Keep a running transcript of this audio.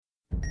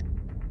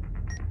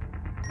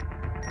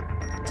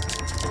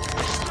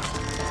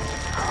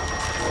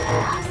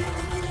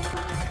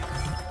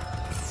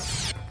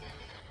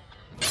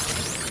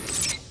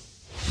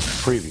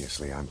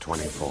Previously on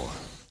 24.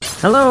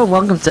 Hello and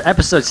welcome to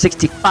episode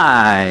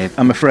 65.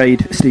 I'm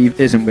afraid Steve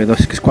isn't with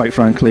us because, quite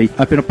frankly,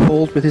 I've been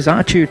appalled with his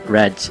attitude.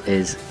 Reg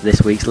is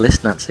this week's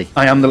list Nazi.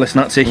 I am the list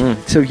Nazi.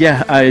 So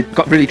yeah, I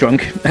got really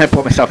drunk,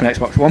 bought myself an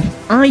Xbox One.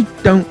 I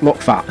don't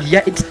look fat,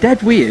 yet it's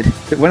dead weird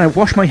that when I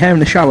wash my hair in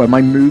the shower,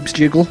 my moobs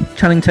jiggle.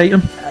 Channing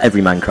Tatum.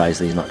 Every man cries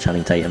that he's not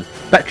Channing Tatum.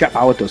 Bet Jack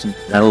Bauer doesn't.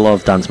 I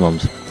love Dance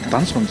Mums.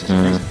 Dance Moms is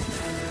amazing.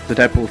 The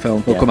Deadpool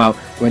film will come out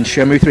when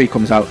Shenmue 3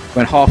 comes out,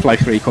 when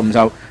Half-Life 3 comes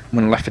out,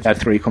 when Left 4 Dead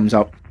 3 comes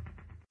out.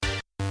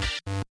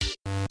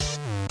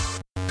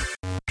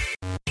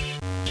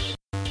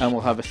 And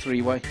we'll have a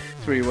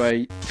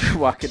three-way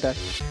whack-a-day.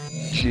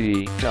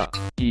 G dot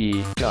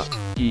E dot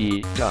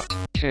E dot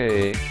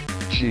K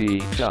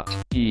G dot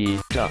E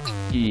dot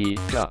E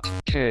dot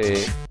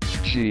K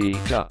G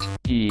dot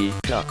E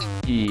dot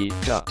E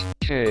dot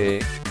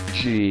K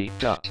G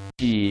dot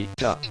E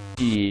dot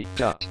E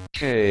dot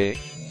K.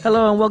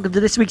 Hello and welcome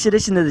to this week's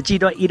edition of the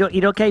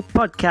G.E.E.K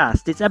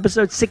podcast. It's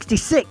episode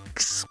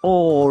 66,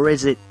 or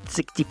is it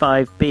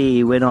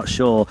 65B? We're not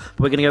sure. But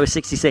we're going to go with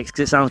 66 because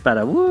it sounds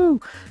better. Woo!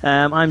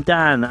 I'm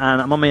Dan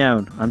and I'm on my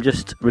own. I'm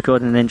just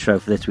recording an intro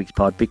for this week's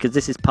pod because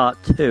this is part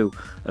 2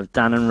 of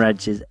Dan and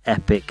Reg's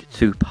epic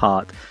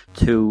 2-part,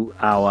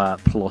 2-hour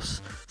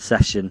plus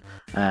session.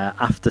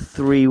 After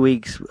 3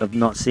 weeks of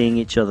not seeing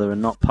each other and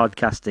not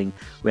podcasting,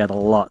 we had a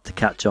lot to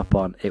catch up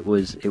on. It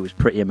was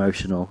pretty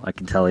emotional, I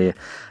can tell you.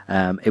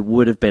 It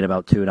would have been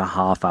about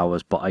 2.5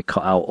 hours, but I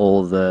cut out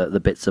all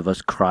the bits of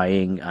us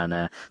crying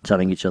and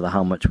telling each other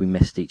how much we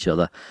missed each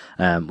other.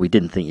 We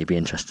didn't think you'd be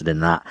interested in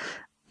that.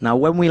 Now,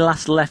 when we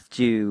last left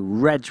you,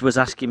 Reg was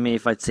asking me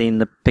if I'd seen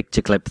the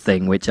picture clip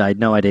thing, which I had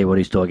no idea what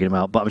he's talking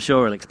about, but I'm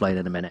sure he'll explain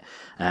in a minute.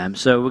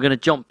 So we're going to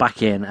jump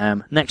back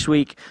in. Next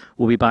week,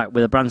 we'll be back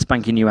with a brand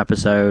spanking new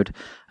episode.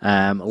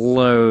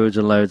 Loads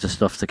and loads of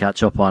stuff to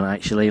catch up on,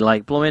 actually.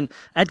 Like, blooming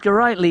Edgar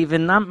Wright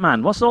leaving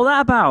Ant-Man. What's all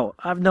that about?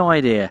 I have no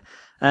idea.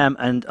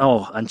 And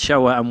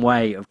Showa and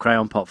Wei of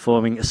Crayon Pop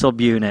forming a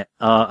subunit.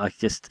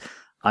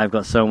 I've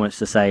got so much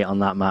to say on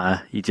that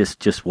matter. You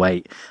just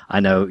wait. I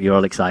know you're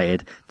all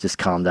excited. Just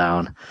calm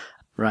down.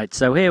 Right,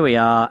 so here we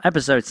are,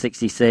 episode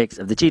 66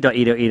 of the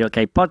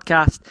G.E.E.K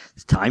podcast.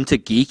 It's time to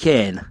geek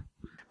in.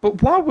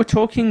 But while we're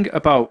talking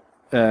about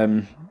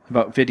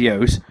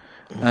videos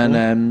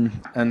and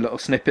little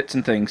snippets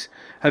and things,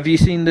 have you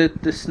seen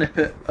the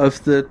snippet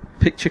of the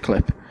picture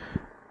clip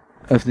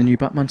of the new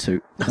Batman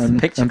suit and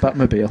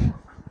Batmobile?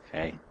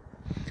 Okay.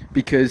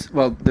 Because,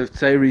 well,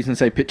 the reason I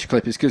say picture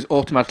clip is because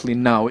automatically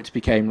now it's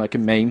became like a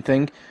main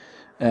thing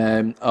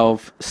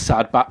of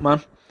sad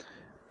Batman.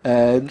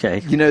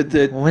 Okay. You know,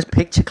 where's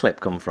picture clip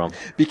come from?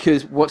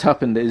 Because what's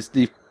happened is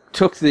they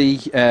took the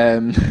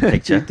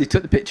picture. They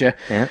took the picture,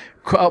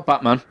 cut out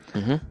Batman,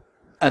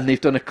 and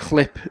they've done a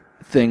clip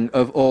thing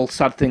of all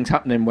sad things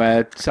happening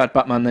where sad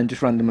Batman then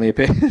just randomly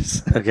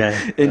appears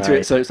into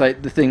it. So it's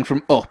like the thing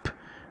from Up,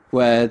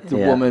 where the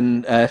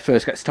woman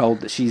first gets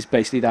told that she's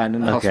basically dying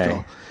in the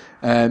hospital.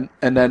 And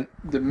then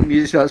the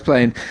music starts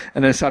playing,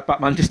 and then sad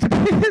Batman just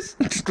appears,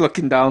 just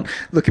looking down,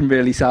 looking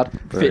really sad.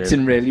 Brilliant. Fits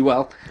in really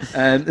well.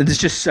 And there's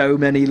just so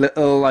many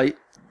little like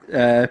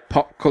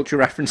pop culture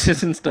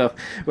references and stuff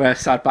where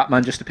sad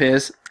Batman just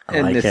appears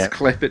in this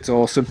clip. It's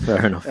awesome.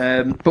 Fair enough.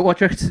 But what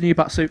do you reckon to the new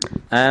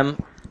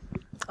Batsuit?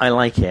 I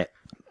like it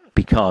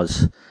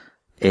because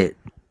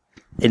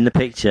in the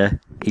picture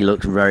he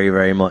looks very,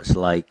 very much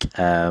like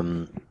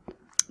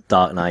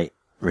Dark Knight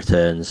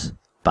Returns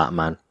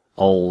Batman.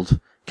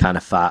 Old, kind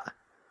of fat,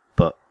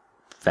 but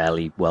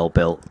fairly well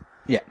built.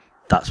 Yeah,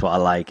 that's what I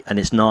like. And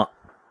it's not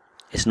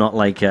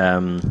like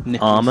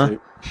armor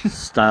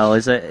style,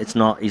 is it? It's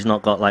not. He's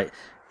not got like.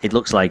 It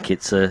looks like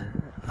it's a.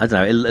 I don't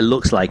know. It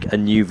looks like a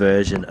new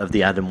version of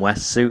the Adam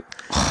West suit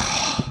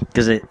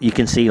because you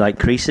can see like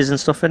creases and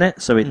stuff in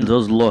it, so it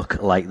does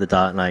look like the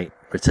Dark Knight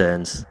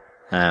Returns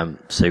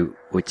suit.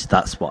 Which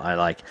that's what I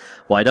like.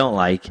 What I don't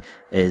like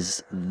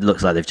is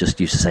looks like they've just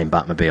used the same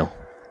Batmobile.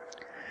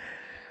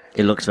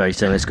 It looks very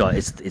similar.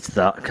 It's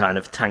that kind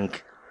of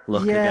tank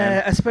look again.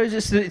 Yeah, I suppose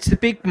it's the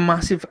big,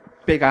 massive,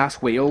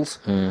 big-ass wheels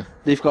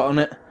they've got on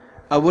it.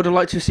 I would have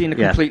liked to have seen a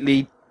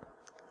completely,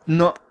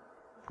 not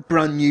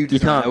brand new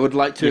design. I would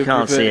like to. You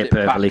can't see it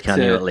perfectly,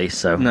 can you? At least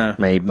so. No,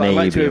 maybe I'd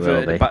like to it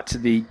will be back to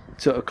the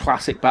sort of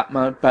classic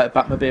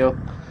Batmobile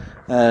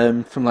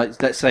from like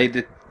let's say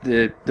the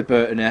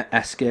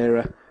Burton-esque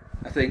era.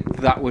 I think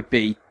that would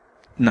be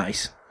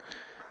nice,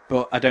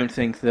 but I don't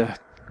think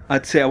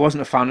I'd say I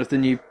wasn't a fan of the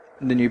new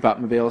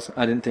Batmobiles.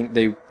 I didn't think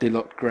they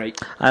looked great.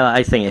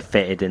 I think it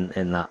fitted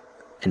in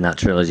that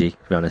trilogy, to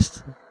be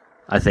honest.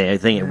 I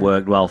think it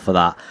worked well for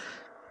that.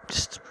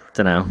 Just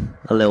don't know,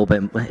 a little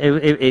bit.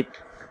 It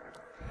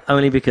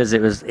only because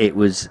it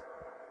was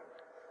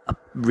a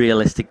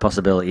realistic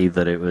possibility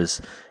that it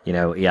was, you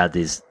know, he had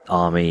his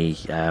army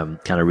kind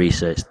of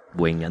research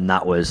wing, and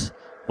that was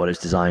what it was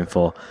designed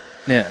for.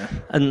 Yeah,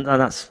 and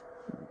that's,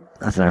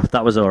 I don't know,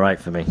 that was all right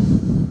for me.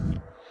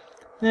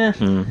 Yeah,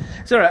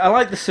 it's alright. I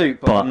like the suit,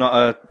 but I'm not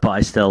a. But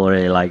I still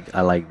really like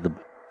the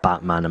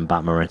Batman and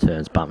Batman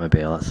Returns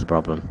Batmobile. That's the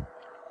problem.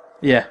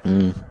 Yeah.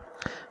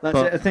 That's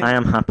but it. I think I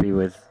am happy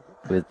with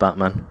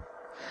Batman.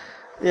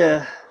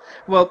 Yeah.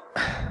 Well,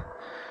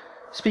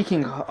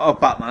 speaking of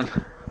Batman,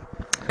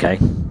 Okay.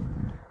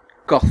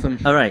 Gotham.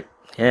 All right.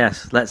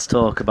 Yes. Let's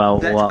talk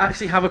about Let's what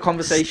actually have a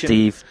conversation.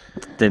 Steve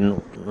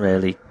didn't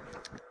really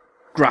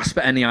grasp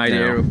at any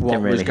idea of what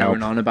didn't really was going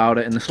help. on about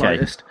it in the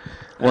slightest.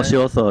 What's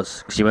your thoughts?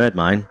 Because you heard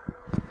mine,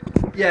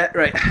 Yeah,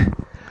 right.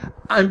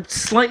 I'm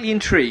slightly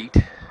intrigued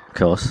of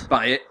course.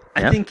 by it.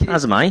 Yeah, I think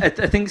as am I. I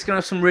think it's going to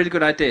have some really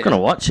good ideas. Gonna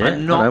watch it.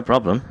 I'm not, no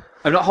problem.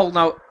 I'm not holding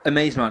out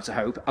amazing amounts of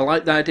hope. I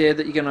like the idea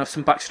that you're going to have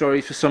some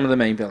backstories for some of the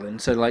main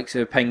villains. So, like,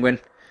 Penguin.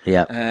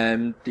 Yeah.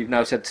 You've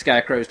now said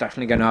Scarecrow's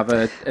definitely going to have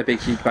a big,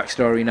 huge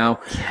backstory now.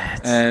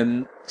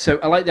 Yeah, So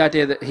I like the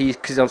idea that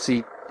because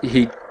obviously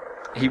he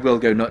will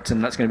go nuts,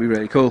 and that's going to be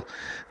really cool.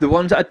 The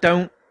ones that I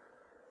don't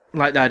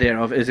like the idea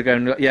of is we're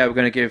going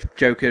to give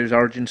Joker his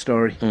origin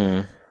story.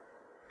 Mm.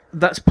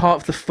 That's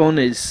part of the fun,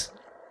 is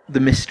the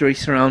mystery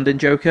surrounding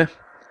Joker.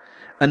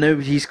 I know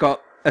he's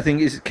got, I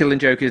think it's Killing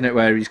Joke, isn't it,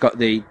 where he's got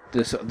the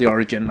sort of the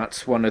origin.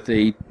 That's one of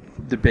the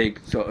big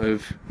sort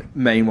of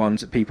main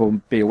ones that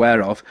people be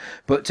aware of,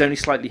 but it's only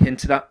slightly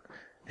hinted at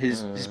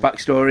his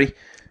backstory.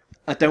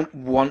 I don't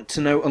want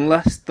to know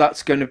unless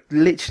that's going to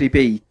literally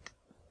be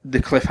the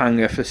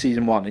cliffhanger for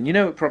season 1, and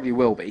it probably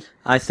will be.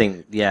 I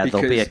think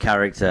there'll be a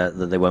character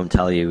that they won't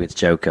tell you it's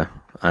Joker,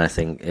 and I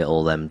think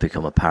it'll then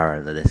become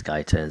apparent that this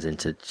guy turns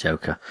into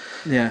Joker.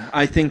 Yeah,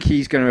 I think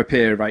he's going to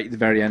appear right at the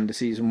very end of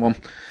season 1.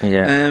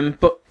 Yeah.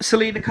 But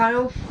Selena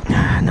Kyle,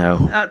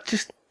 No.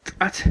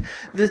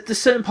 there's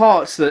certain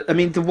parts that, I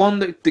mean, the one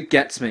that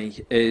gets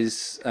me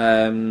is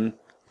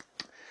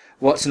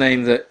what's the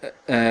name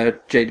that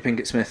Jada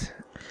Pinkett Smith.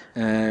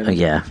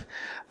 Yeah.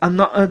 I'm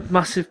not a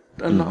massive.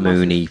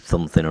 Mooney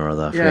something or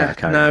other. I forget her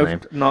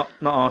character's name. not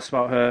asked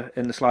about her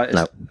in the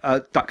slightest.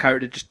 No. That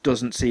character just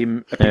doesn't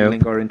seem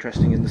appealing or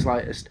interesting in the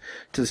slightest.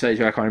 To the stage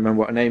where I can't remember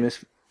what her name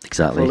is.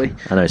 Exactly. Fully.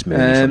 I know it's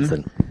Mooney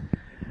something.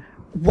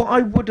 What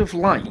I would have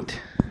liked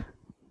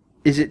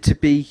is it to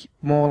be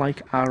more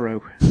like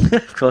Arrow.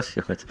 Of course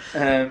you would.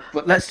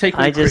 But let's take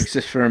on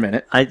Crixus for a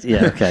minute.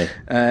 Okay.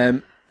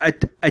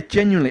 I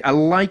genuinely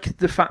like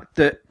the fact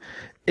that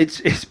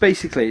it's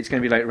basically it's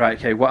going to be like, right,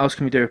 okay, what else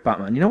can we do with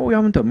Batman? You know what we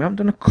haven't done? We haven't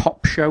done a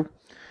cop show,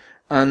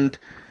 and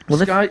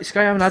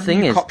Sky haven't had a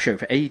new cop show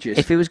for ages.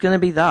 If it was going to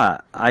be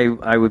that, I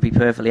would be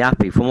perfectly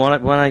happy. From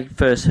when I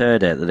first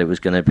heard it that it was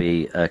going to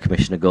be a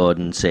Commissioner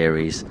Gordon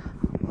series,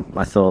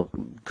 I thought,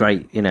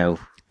 great,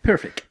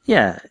 perfect.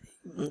 Yeah,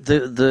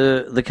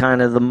 the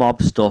kind of the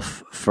mob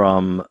stuff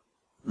from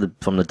the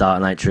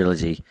Dark Knight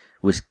trilogy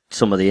was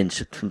some of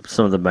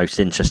the most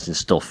interesting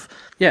stuff.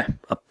 Yeah,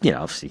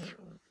 obviously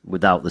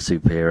without the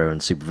superhero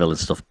and supervillain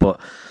stuff, but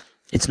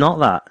it's not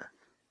that.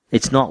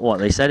 It's not what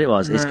they said it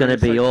was. It's going to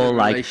be all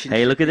like,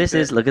 hey, look at this,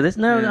 look at this.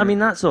 No, I mean,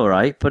 that's all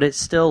right, but it's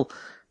still,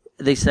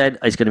 they said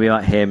it's going to be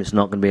about him, it's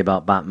not going to be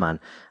about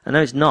Batman. I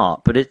know it's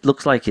not, but it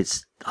looks like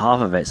it's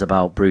half of it's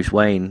about Bruce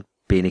Wayne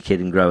being a kid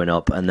and growing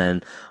up, and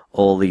then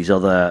all these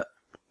other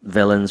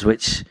villains,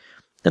 which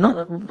they're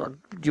not,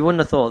 you wouldn't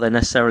have thought they're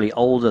necessarily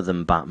older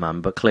than Batman,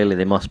 but clearly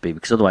they must be,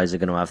 because otherwise they're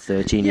going to have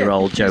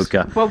 13-year-old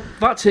Joker. Well,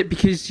 that's it,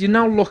 because you're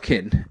now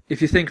looking,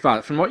 if you think about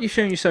it, from what you've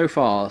shown you so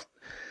far,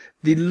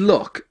 they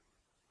look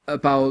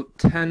about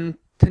 10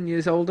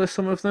 years older,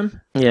 some of them,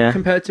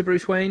 compared to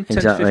Bruce Wayne, 10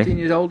 to 15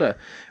 years older,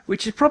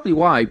 which is probably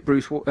why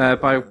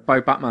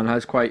Batman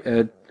has quite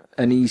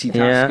an easy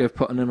task of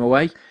putting them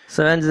away.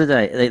 So at the end of the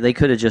day, they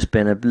could have just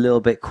been a little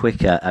bit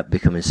quicker at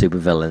becoming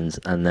supervillains,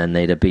 and then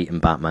they'd have beaten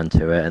Batman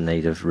to it, and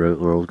they'd have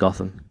ruled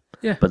Gotham.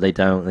 Yeah. But they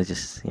don't. They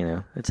just,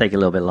 it take a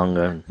little bit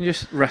longer. You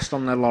just rest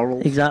on their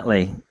laurels.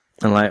 Exactly.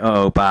 And like,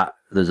 Bat,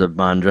 there's a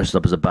man dressed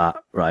up as a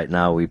bat. Right,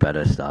 now we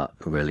better start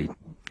really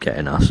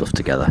getting our stuff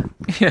together.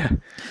 Yeah.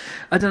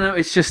 I don't know,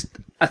 it's just,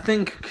 I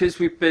think because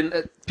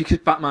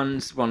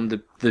Batman's one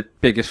of the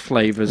biggest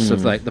flavours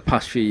of like the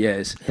past few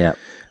years. Yeah.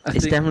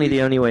 It's definitely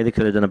the only way they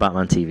could have done a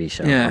Batman TV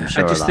show. Yeah, I'm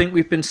sure I just think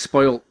we've been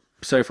spoilt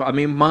so far. I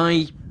mean,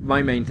 my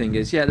main thing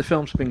is, the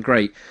film's been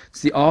great.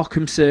 It's the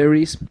Arkham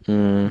series,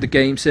 the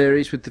game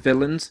series with the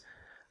villains,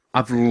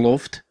 I've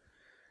loved.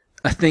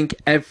 I think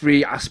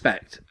every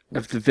aspect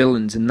of the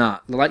villains in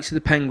that, the likes of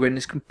the Penguin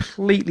is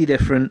completely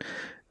different.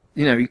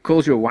 He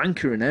calls you a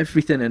wanker and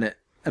everything in it.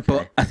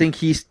 But I think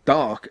he's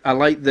dark. I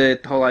like the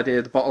whole idea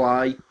of the bottle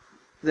eye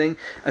thing.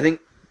 I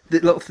think the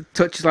little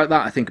touches like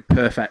that, I think, are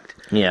perfect.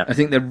 Yeah. I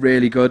think they're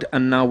really good.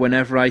 And now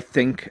whenever I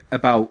think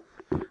about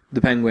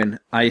the Penguin,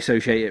 I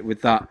associate it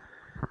with that.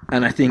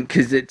 And I think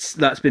because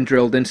that's been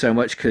drilled in so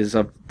much because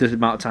of the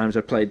amount of times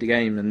I've played the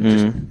game and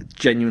just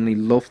genuinely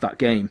love that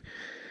game,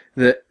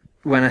 that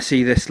when I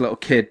see this little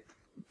kid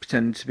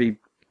pretending to be,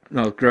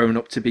 growing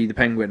up to be the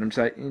Penguin, I'm just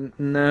like,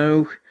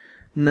 no,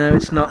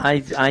 it's not.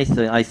 I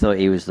thought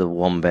he was the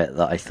one bit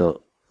that I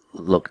thought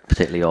looked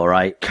particularly all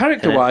right.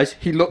 Character-wise,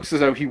 he looks as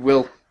though he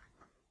will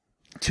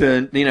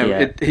turn. He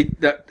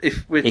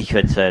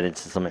could turn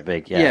into something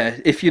big. Yeah. Yeah,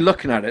 if you're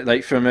looking at it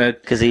like from a,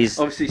 because he's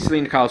obviously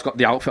Selena Kyle's got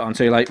the outfit on,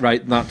 so you're like,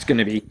 right, that's going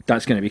to be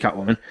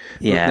Catwoman.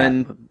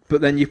 Yeah. But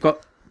then you've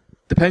got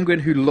the Penguin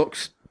who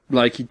looks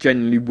like he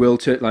genuinely will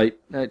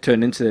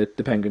turn into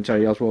the Penguin,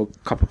 Terry Oswald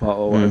Copperpot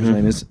or whatever his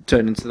name is,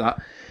 turn into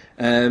that.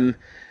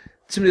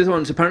 Some of the other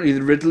ones, apparently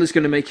the Riddler's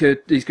going to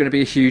he's going to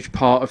be a huge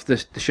part of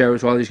the show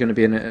as well. He's going to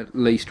be in it at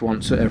least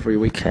once every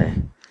week. Okay.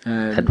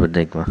 Edward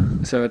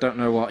Nygma. So I don't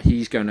know what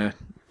he's going to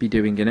be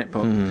doing in it,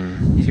 but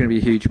he's going to be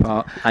a huge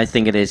part. I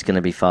think it is going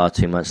to be far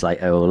too much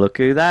like, oh, look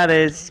who that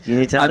is. You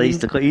need to at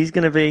least look what he's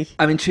going to be.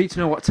 I'm intrigued to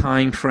know what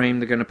time frame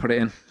they're going to put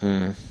it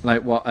in.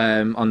 Like what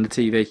on the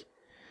TV.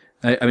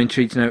 I'm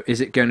intrigued to know, is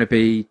it going to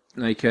be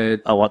like a...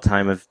 Oh, what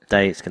time of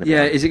day it's going to be?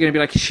 Yeah, is it going to be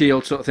like a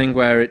S.H.I.E.L.D. sort of thing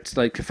where it's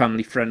like a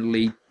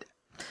family-friendly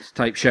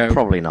type show?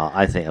 Probably not.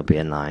 I think it'll be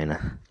a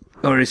 9.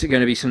 Or is it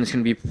going to be something that's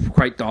going to be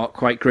quite dark,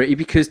 quite gritty?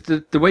 Because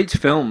the way it's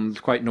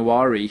filmed, quite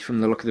noir-y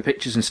from the look of the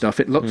pictures and stuff,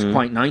 it looks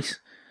quite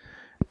nice.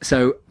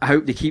 So I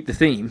hope they keep the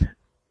theme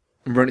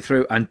and run it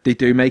through, and they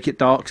do make it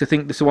dark. So I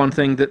think that's the one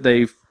thing that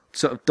they've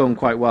sort of done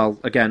quite well.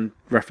 Again,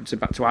 referencing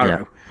back to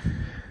Arrow. Yeah.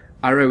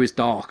 Arrow is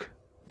dark.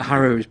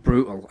 Arrow is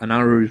brutal, and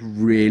Arrow is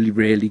really,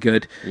 really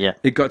good. Yeah.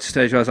 It got to a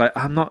stage where I was like,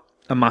 I'm not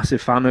a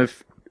massive fan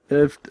of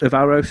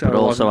Arrow. So but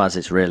also has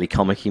its really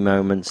comic-y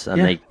moments,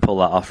 and they pull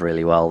that off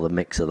really well, the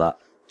mix of that.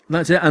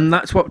 That's it, and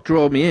that's what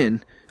drew me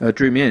in,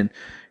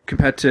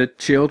 compared to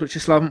S.H.I.E.L.D., which I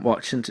still haven't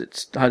watched since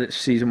it's had its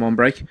season 1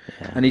 break.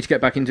 Yeah. I need to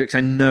get back into it, because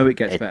I know it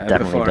gets better.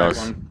 Definitely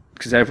does.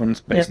 Because everyone's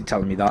basically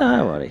telling me that.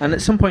 Don't worry. And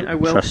at some point I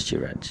will. Trust you,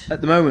 Reg.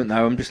 At the moment,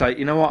 though, I'm just like,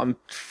 you know what, I'm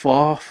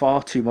far,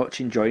 far too much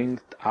enjoying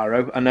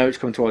Arrow. I know it's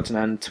coming towards an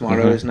end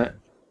tomorrow, isn't it?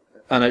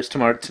 I know it's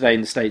today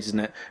in the States,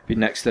 isn't it? It'll be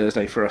next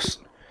Thursday for us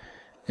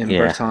in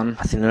Britain.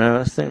 I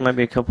think it might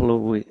be a couple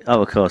of weeks.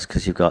 Oh, of course,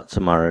 because you've got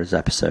tomorrow's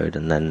episode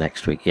and then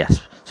next week.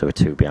 Yes, so we're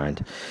 2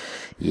 behind.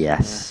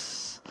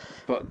 Yes.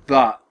 Yeah.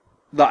 But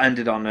that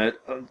ended on a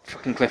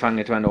fucking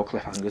cliffhanger to end all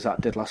cliffhangers. That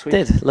did last week.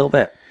 Did, a little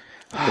bit.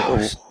 I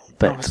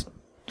was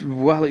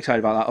well excited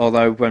about that,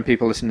 although when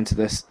people listening to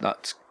this,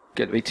 that's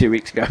going to be 2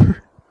 weeks ago.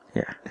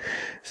 Yeah.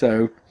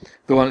 So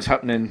the one that's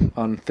happening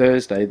on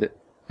Thursday that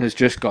has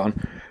just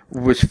gone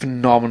was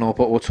phenomenal,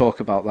 but we'll talk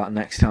about that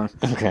next time.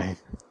 Okay.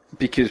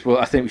 Because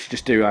I think we should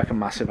just do like a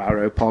massive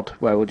Arrow pod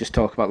where we'll just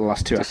talk about the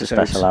last 2 episodes.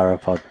 A special Arrow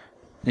pod.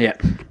 Yeah.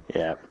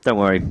 Yeah. Don't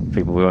worry,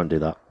 people, we won't do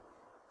that.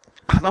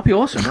 That'd be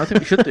awesome. I think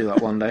we should do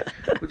that one day.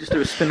 We'll just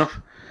do a spin-off.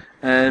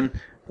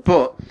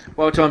 But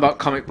while we're talking about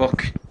comic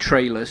book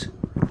trailers,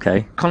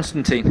 okay.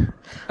 Constantine,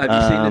 have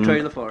you seen the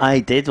trailer for it? I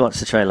did watch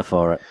the trailer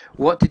for it.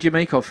 What did you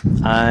make of?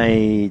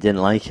 I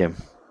didn't like him.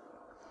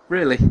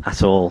 Really?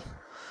 At all.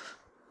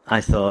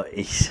 I thought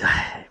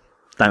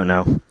don't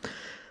know.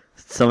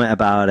 Something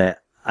about it.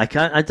 I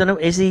don't know.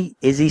 Is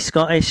he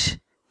Scottish?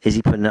 Is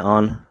he putting it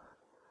on?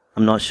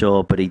 I'm not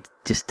sure, but he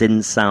just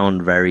didn't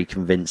sound very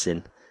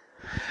convincing.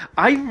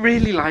 I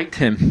really liked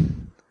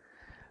him.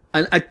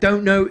 And I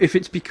don't know if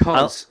it's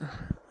because...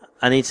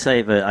 I need to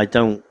say that I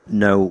don't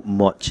know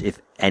much, if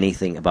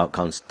anything, about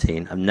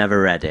Constantine. I've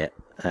never read it.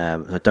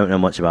 I don't know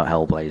much about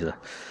Hellblazer.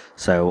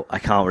 So I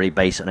can't really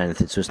base it on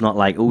anything. So it's not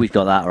like, oh, we've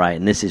got that right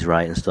and this is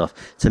right and stuff.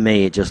 To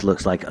me, it just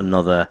looks like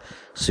another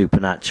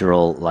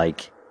supernatural,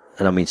 like...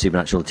 I don't mean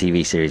supernatural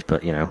TV series,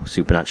 but,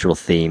 supernatural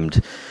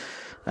themed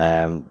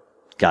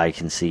guy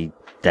can see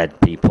dead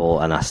people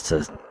and has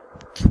to,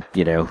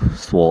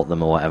 thwart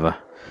them or whatever.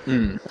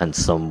 And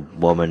some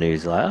woman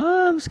who's like,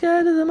 oh, I'm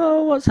scared of them,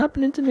 oh, what's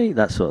happening to me?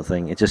 That sort of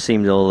thing. It just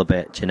seems all a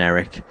bit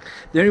generic.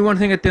 The only one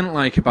thing I didn't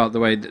like about the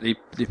way that they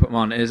put him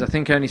on is I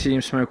think I only see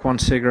him smoke one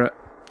cigarette.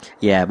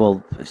 Yeah,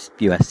 well, it's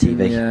US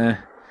TV. Yeah.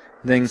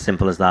 Thing.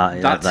 Simple as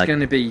that. That's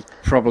going to be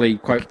probably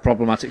quite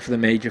problematic for the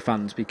major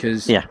fans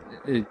because... Yeah.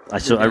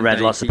 I read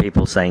lots of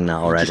people saying that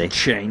already. Just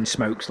chain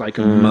smokes like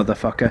a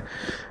motherfucker.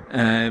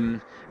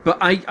 But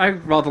I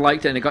rather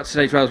liked it, and it got to the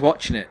stage where I was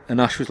watching it, and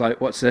Ash was like,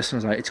 what's this? And I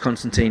was like, it's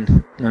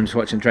Constantine. And I'm just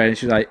watching the trailer, and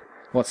she was like,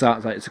 what's that? I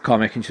was like, it's a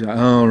comic. And she's like,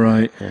 oh,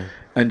 right. Yeah.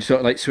 And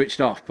sort of like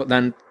switched off, but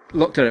then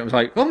looked at it and was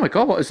like, oh my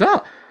God, what is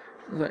that?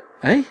 I was like,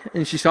 hey?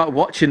 And she started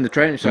watching the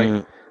trailer, and she's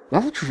like,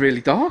 that looks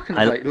really dark. And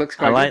it looks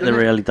quite I like good, the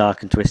really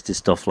dark and twisted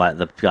stuff, like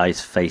the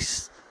guy's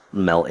face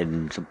melting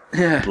into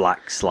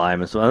black slime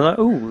and stuff. I was like,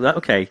 oh,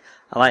 okay.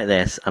 I like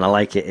this, and I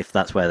like it if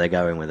that's where they're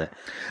going with it.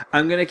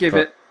 I'm going to give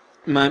it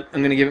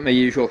my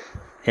usual.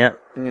 Yeah.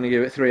 I'm going to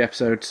give it 3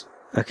 episodes.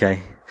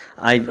 Okay.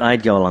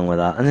 I'd go along with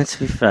that. And then to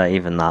be fair,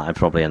 even that, I'd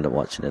probably end up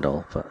watching it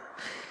all. But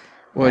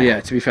well,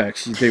 yeah, to be fair,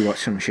 because you do watch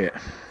some shit.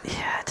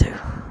 Yeah, I do.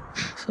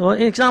 So,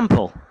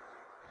 example?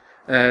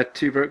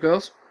 2 Broke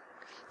Girls.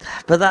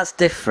 But that's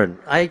different.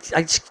 I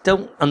just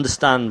don't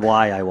understand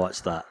why I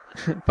watched that.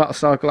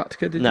 Battlestar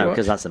Galactica, did you watch? No,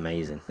 because that's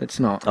amazing. It's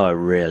not. Oh, it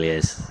really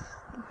is.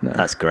 No.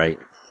 That's great.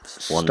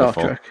 It's wonderful.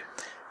 Star Trek.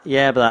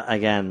 Yeah, but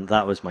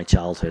that was my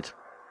childhood.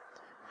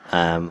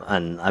 And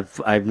I'm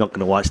not going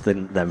to watch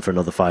them for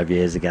another 5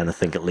 years again, I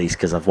think, at least,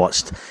 because I've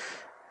watched,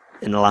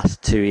 in the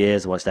last 2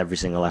 years, I watched every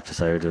single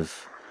episode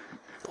of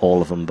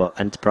all of them, but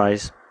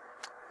Enterprise.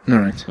 All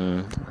right.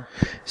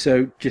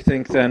 So, do you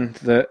think then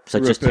that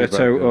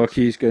Roberto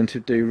Orci is going to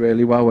do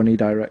really well when he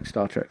directs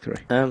Star Trek 3?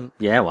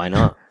 Yeah, why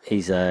not?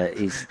 He's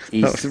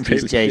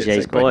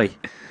JJ's boy.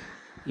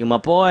 You're my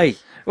boy.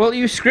 Well,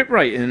 he was script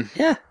writing.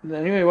 Yeah.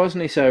 Anyway,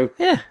 wasn't he? So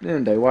Yeah.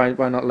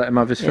 Why not let him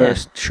have his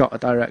first shot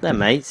at directing? They're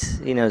mates.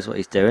 He knows what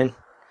he's doing.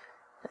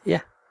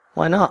 Yeah.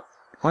 Why not?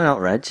 Why not,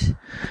 Reg?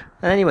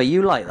 And anyway,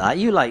 you like that.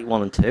 You like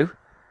 1 and 2.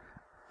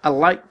 I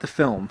like the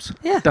films.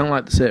 Yeah. Don't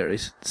like the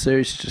series. The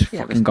series is just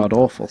fucking god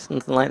awful.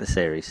 Something like the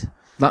series.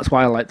 That's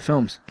why I like the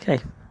films. Okay.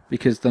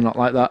 Because they're not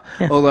like that.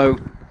 Yeah. Although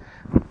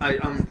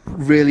I'm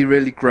really,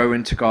 really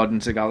growing to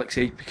Guardians of the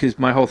Galaxy because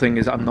my whole thing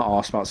is I'm not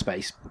arsed about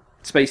space.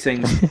 Space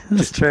things.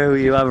 That's true.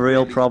 You have a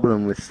real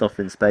problem with stuff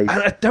in space.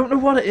 I don't know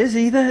what it is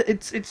either.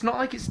 It's not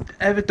like it's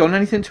ever done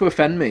anything to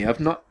offend me.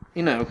 I've not,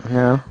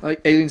 No. like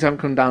aliens haven't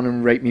come down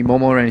and raped me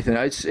mum or anything.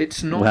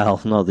 It's not.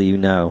 Well, not that you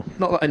know.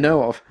 Not that I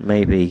know of.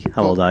 Maybe.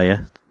 How old are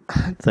you?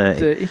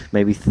 30.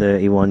 Maybe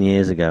 31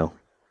 years ago.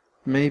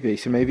 Maybe.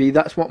 So maybe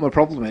that's what my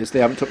problem is. They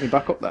haven't took me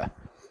back up there.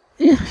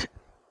 Yeah.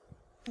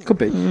 Could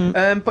be.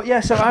 But yeah,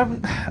 so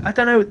I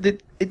don't know.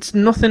 It's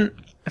nothing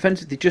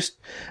offensively. Just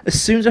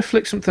as soon as I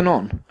flick something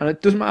on, and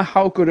it doesn't matter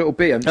how good it'll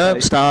be, I'm just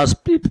like, stars.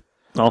 Beep.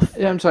 Off.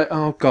 yeah, I'm just like,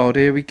 oh god,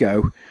 here we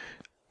go.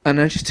 And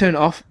I just turn it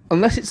off.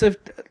 Unless it's a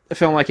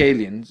film like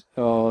Aliens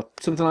or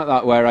something like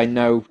that where I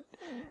know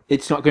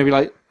it's not going to be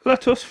like,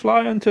 let us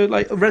fly into,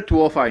 like, Red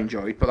Dwarf I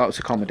enjoyed, but that was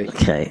a comedy.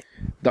 Okay.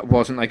 That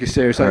wasn't like a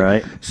serious, like,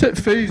 Alright. set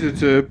phaser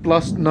to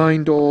blast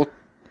 9-door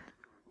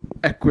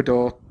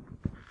Ecuador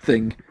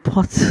thing.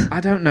 What? I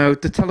don't know,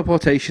 the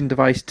teleportation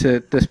device to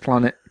this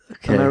planet.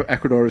 Okay. I know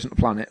Ecuador isn't a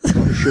planet, but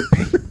it should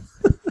be.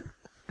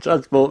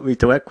 Transport me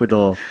to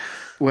Ecuador.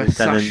 Where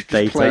Lieutenant Sash just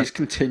Data. plays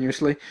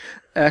continuously.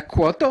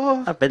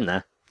 Ecuador. I've been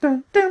there.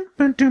 I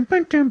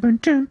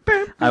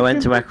I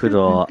went to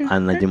Ecuador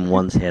and I didn't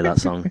once hear that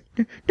song.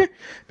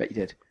 Bet you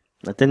did.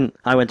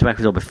 I went to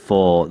Ecuador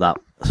before that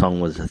song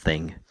was a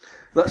thing.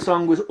 That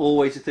song was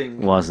always a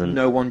thing. Wasn't.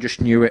 No one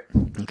just knew it.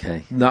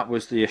 Okay. That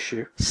was the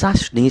issue.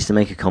 Sash needs to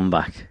make a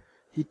comeback.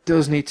 He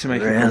does need to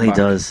make a Really comeback.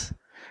 does.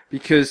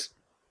 Because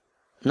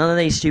None of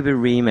these stupid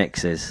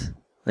remixes.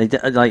 They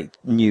like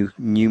new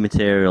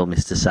material,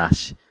 Mr.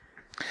 Sash.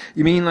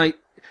 you mean like,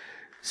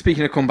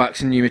 speaking of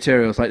comebacks and new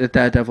materials, like the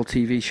Daredevil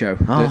TV show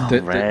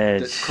Reg.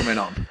 that's coming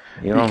on.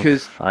 You're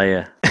Because- on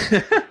fire.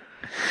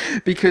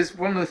 Because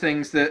one of the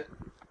things that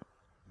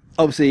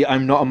obviously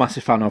I'm not a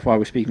massive fan of while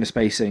we're speaking of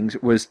space things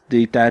was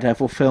the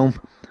Daredevil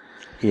film.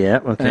 Yeah,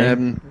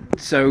 okay.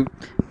 So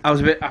I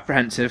was a bit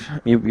apprehensive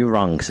You're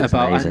wrong, 'cause it's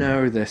about. amazing. I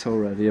know this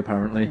already,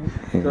 apparently.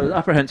 So I was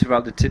apprehensive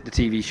about the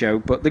TV show,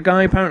 but the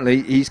guy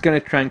apparently he's going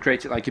to try and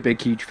create it like a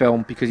big, huge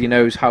film because he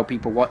knows how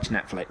people watch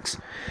Netflix,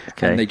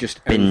 Okay. and they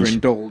just Binge.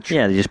 overindulge.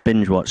 Yeah, they just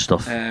binge watch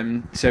stuff.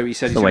 So he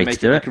said he's the way going to to make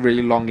do it like it. a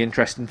really long,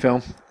 interesting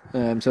film. So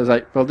I was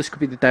like, well, this could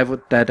be the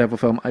Daredevil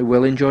film I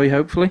will enjoy,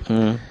 hopefully,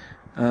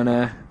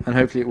 and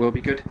hopefully it will be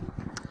good.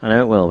 I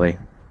know it will be.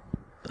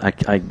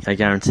 I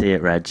guarantee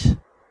it, Reg.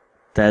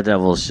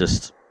 Daredevil's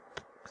just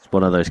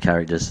one of those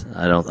characters.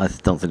 I don't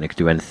think they could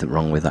do anything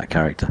wrong with that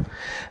character.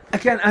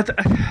 Again,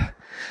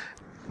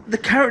 the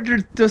character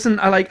doesn't.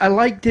 I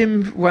liked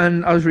him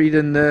when I was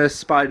reading the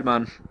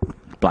Spider-Man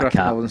Black graphic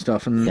Cat. novel and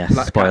stuff, and Yes,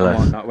 Black spoiler. Cat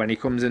and whatnot when he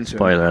comes into it.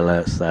 Spoiler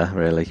alerts there,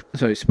 really.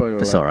 Sorry, spoiler.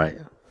 It's alert. alright.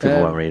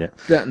 People won't read it.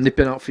 Yeah, and they've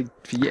been out for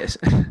years.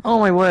 Oh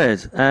my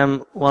word!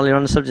 While you're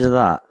on the subject of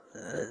that,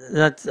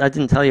 I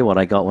didn't tell you what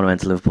I got when I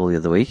went to Liverpool the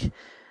other week.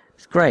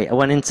 It's great. I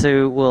went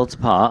into Worlds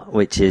Apart,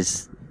 which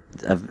is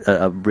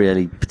a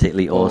really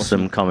particularly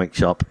awesome comic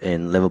shop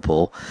in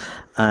Liverpool,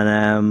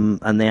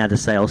 and they had a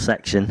sale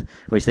section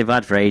which they've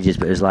had for ages,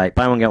 but it was like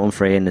buy one get one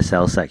free in the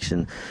sale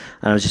section,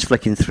 and I was just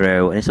flicking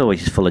through, and it's always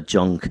just full of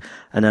junk.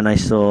 And then I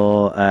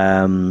saw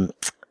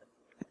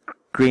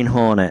Green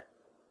Hornet,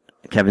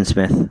 Kevin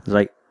Smith. It was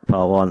like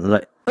part one. I was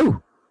like,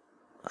 oh,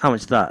 how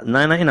much is that?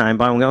 $9.99.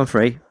 Buy one get one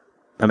free.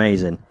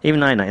 Amazing. Even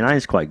 $9.99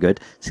 is quite good.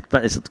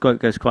 It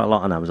goes quite a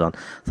lot on Amazon.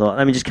 Thought,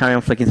 let me just carry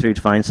on flicking through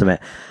to find something.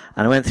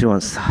 And I went through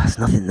once. There's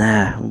nothing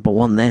there. But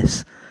one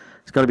this.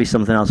 There's got to be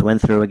something else. I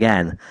went through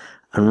again,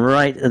 and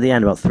right at the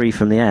end, about 3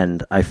 from the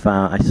end, I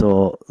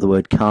saw the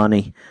word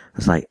Carney. I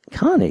was like,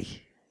 Carney?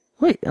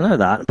 Wait, I know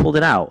that. I pulled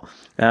it out.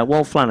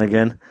 Walt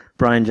Flanagan,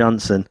 Brian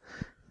Johnson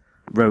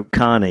wrote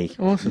Carney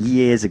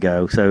years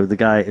ago. So the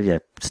guy,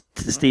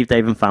 Steve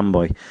Dave and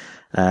Fanboy.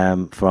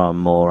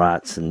 From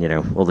Mallrats and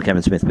all the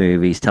Kevin Smith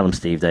movies. Tell 'em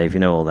Steve Dave,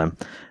 all them.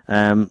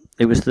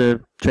 It was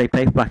the trade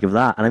paperback of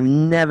that, and I've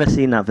never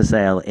seen that for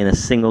sale in a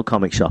single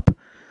comic shop.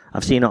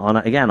 I've seen it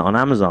on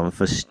Amazon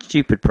for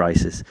stupid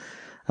prices.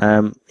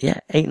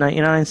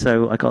 $8.99.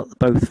 So I got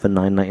both for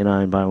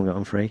 $9.99. Buy one get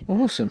one free.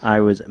 Awesome. I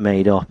was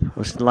made up. It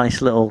was a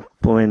nice little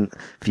blooming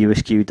View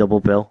Askew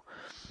double bill.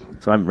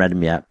 So I haven't read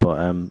them yet,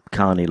 but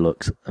Carney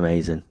looks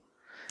amazing,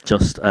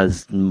 just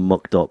as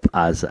mucked up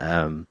as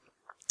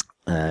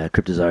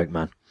Cryptozoic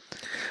Man.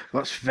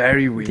 That's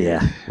very weird.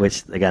 Yeah,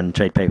 which again,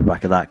 trade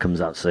paperback of that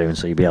comes out soon,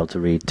 so you'll be able to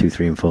read 2,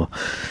 3, and 4.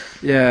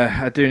 Yeah,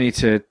 I do need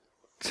to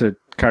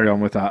carry on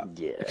with that.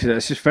 Yeah. Because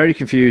it's just very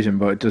confusing,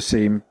 but it does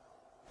seem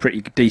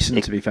pretty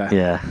decent, to be fair.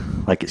 Yeah,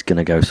 like it's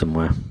gonna go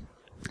somewhere.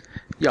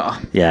 Yeah.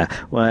 Yeah.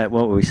 What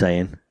were we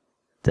saying?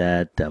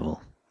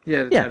 Daredevil.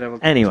 Yeah. The Yeah. Daredevil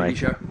Anyway, TV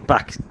show.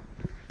 back.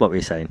 What were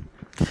you saying?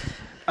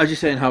 I was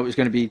just saying how it was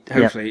going to be.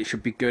 Hopefully, it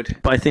should be good.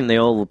 But I think they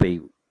all will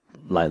be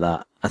like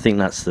that. I think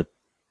that's the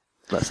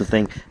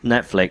thing.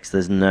 Netflix,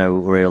 there's no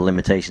real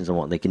limitations on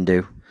what they can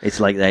do. It's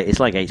like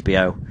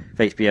HBO.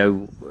 If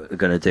HBO are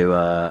going to do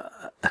a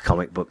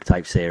comic book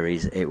type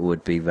series, it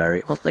would be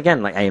very well.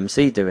 Again, like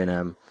AMC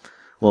doing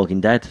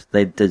Walking Dead.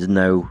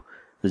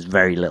 There's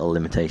very little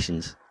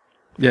limitations.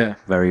 Yeah,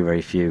 very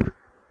very few.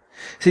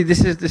 See,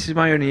 this is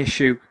my only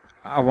issue.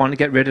 I want to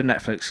get rid of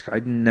Netflix. I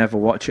never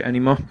watch it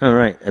anymore. All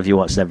right, have you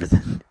watched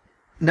everything?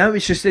 No,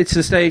 it's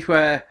a stage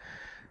where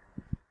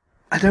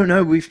I don't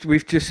know.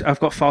 I've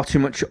got far too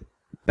much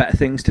better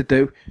things to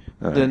do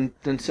than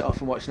sit off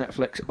and watch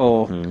Netflix,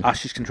 or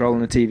Ash is controlling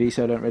the TV,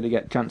 so I don't really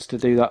get a chance to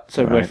do that.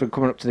 So if we're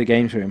coming up to the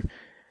games room,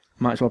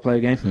 might as well play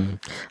a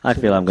game. I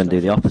feel I'm going to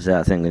do the opposite.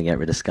 I think I'm going to get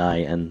rid of Sky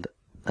and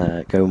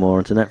go more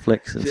onto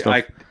Netflix and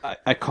stuff.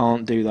 I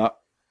can't do that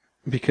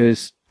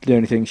because the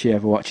only thing she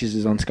ever watches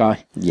is on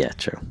Sky. Yeah,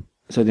 true.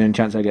 So the only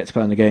chance I get to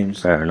play on the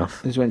games Fair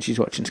enough. is when she's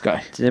watching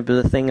Sky. Yeah, but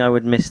the thing I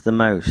would miss the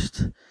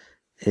most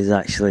is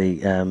actually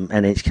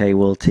NHK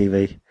World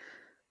TV,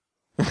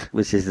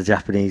 which is the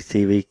Japanese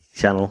TV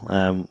channel,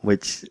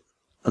 which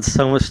there's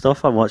so much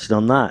stuff I'm watching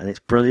on that, and it's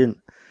brilliant.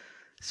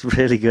 It's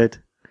really good.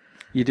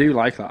 You do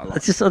like that a lot.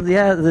 It's just,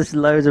 there's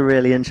loads of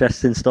really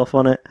interesting stuff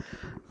on it.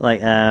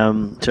 Like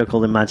a show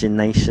called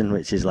Imagination,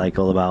 which is like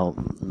all about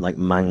like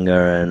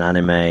manga and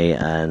anime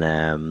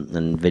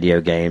and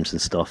video games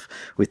and stuff,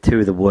 with two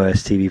of the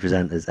worst TV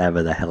presenters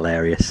ever. They're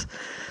hilarious.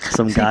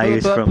 Some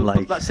guys from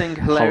like that's saying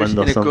hilarious Holland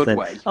or in a something. good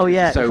way. Oh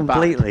yeah, so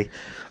completely. Bad.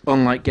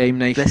 Unlike Game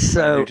Nation,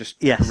 they're just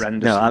yes,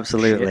 horrendous. no,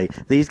 absolutely.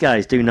 Shit. These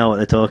guys do know what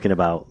they're talking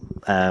about,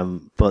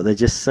 but they're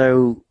just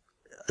so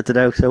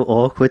so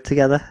awkward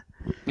together.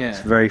 Yeah, it's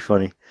very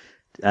funny.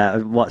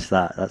 Watch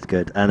that. That's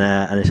good. And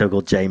a show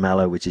called J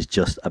Mellow, which is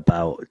just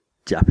about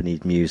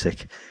Japanese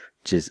music,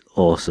 which is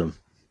awesome.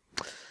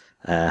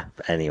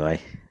 Anyway,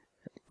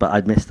 but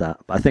I'd miss that.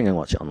 But I think I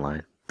watch it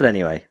online. But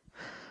anyway,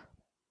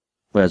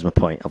 where's my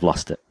point? I've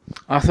lost it.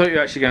 I thought you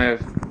were actually going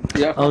to.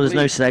 Yeah, there's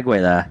no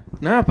segue there.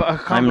 No, but I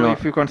can't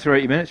believe we've gone through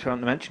 80 minutes without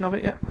the mention of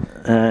it yet.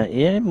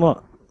 Yeah.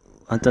 What?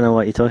 I don't know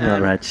what you're talking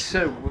about, Reg.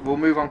 So we'll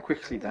move on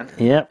quickly then.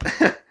 Yep.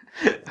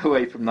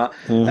 Away from that.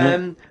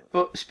 Mm-hmm.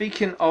 But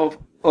speaking of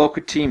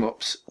awkward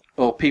team-ups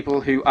or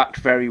people who act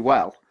very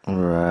well.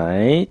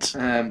 Right.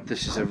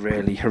 This is a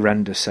really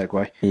horrendous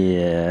segue.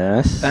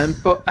 Yes.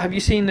 But have you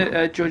seen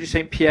that Georges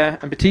St. Pierre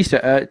and Batista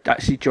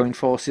actually joined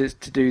forces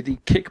to do the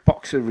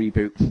Kickboxer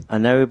reboot? I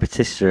know who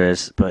Batista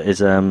is, but is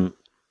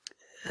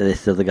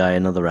this other guy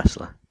another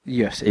wrestler?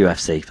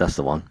 UFC, that's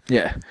the one.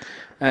 Yeah.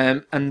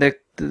 And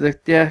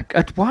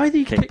why are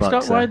they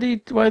Kickboxer. why are they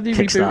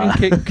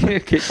rebooting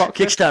Kickboxer?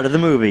 Kickstarter the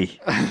movie,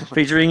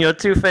 featuring your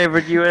two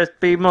favorite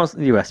USB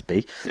muscle, your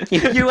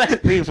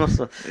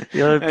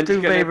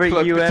two favorite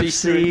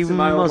UFC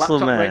muscle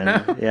men.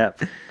 Right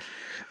Yep.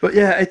 But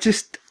yeah,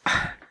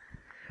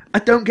 I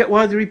don't get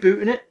why they're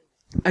rebooting it.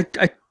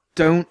 I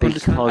don't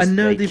understand. I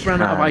know they've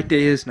run out of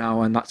ideas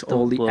now, and that's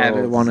all they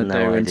ever want to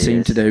do and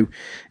seem to do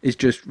is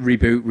just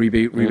reboot.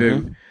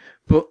 Mm-hmm.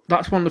 But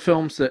that's one of the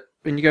films that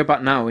when you go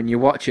back now and you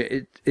watch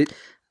it,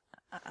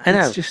 I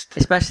know,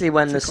 especially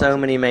when there's so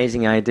many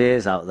amazing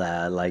ideas out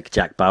there, like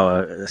Jack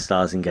Bauer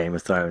stars in Game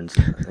of Thrones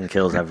and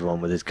kills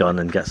everyone with his gun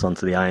and gets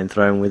onto the Iron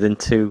Throne within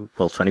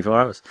 24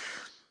 hours.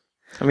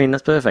 I mean,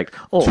 that's perfect.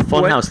 Or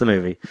Funhouse, the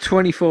movie.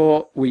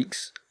 24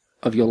 weeks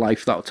of your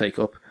life that'll take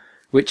up,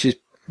 which is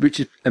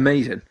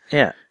amazing.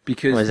 Yeah.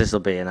 Because this will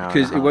be an hour.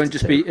 Because it won't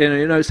just be,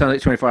 it sounds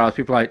like 24 hours.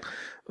 People are like,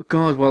 oh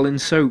God, well, in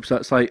soaps,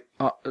 that's like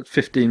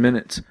 15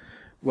 minutes.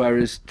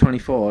 Whereas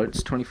 24,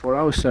 it's 24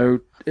 hours,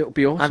 so it'll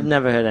be awesome. I've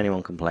never heard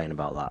anyone complain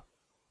about that.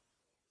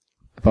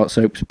 About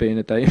soaps being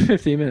a day in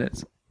 15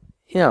 minutes?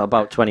 Yeah,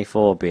 about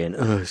 24 being,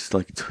 it's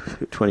like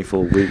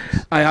 24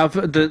 weeks.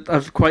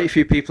 I've quite a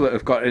few people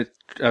that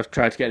have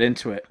tried to get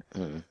into it,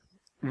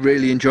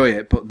 really enjoy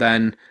it, but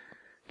then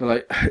they're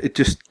like,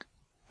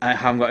 I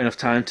haven't got enough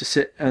time to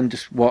sit and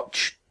just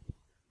watch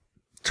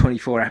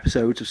 24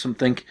 episodes of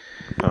something.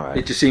 All right.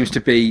 It just seems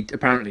to be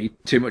apparently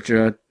too much of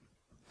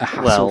a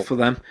hassle for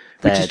them,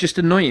 which is just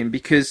annoying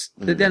because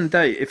at the end of the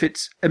day, if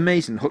it's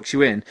amazing, hooks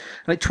you in,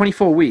 like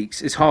 24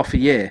 weeks is half a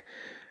year.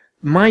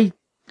 My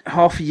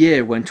half a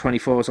year when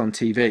 24 is on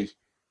TV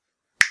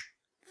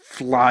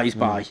flies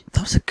by.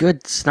 That was a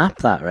good snap,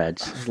 that,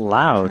 Reg. It was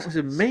loud. It was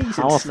amazing.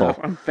 Powerful. Snap.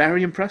 I'm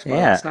very impressed by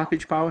that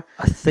snappage power.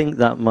 I think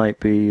that might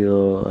be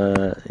your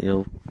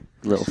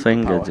little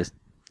finger power. Just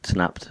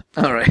snapped.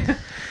 All right.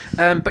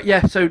 But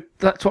yeah, so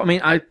that's what I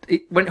mean.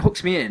 When it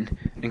hooks me in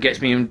and gets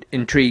me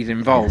intrigued and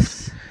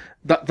involved,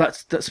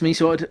 that's me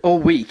sorted all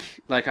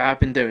week, like I have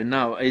been doing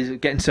now, is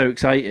getting so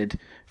excited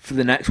for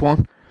the next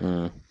one.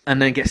 And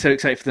then get so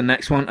excited for the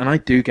next one. And I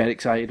do get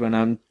excited when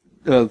I'm...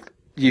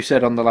 you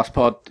said on the last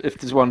pod, if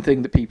there's one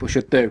thing that people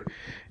should do,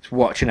 it's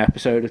watch an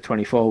episode of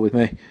 24 with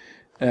me.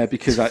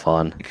 Because it's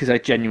fun. Because I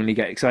genuinely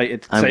get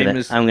excited. I'm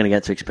going to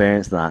get to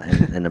experience that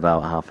in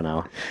about half an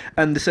hour.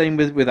 And the same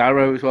with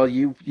Arrow as well.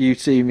 You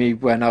see me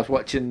when I was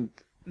watching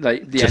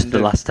like the just end the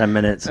last 10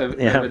 minutes of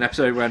an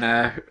episode when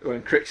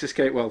Crixus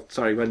came. Well,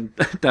 sorry, when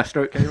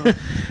Deathstroke came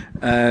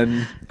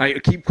on. I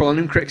keep calling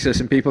him Crixus,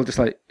 and people just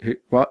like,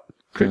 what?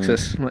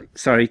 Crixus? I'm like,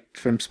 sorry,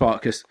 from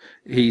Spartacus.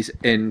 He's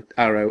in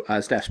Arrow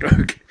as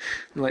Deathstroke.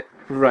 I'm like,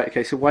 right,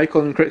 okay, so why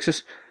call him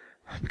Crixus?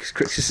 Because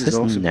Crixus is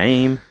awesome.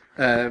 Name.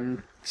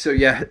 So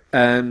yeah,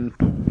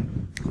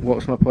 what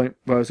was my point?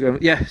 Where I was going?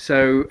 Yeah,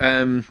 so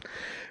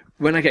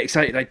when I get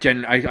excited,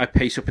 I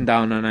pace up and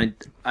down, and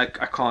I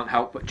can't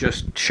help but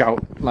just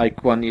shout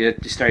like one of your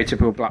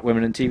stereotypical black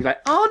women on TV,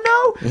 like,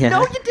 "Oh no,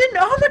 no, you didn't!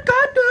 Oh my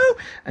God,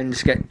 no!" And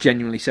just get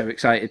genuinely so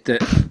excited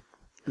that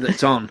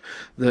it's on.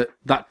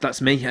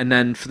 That's me. And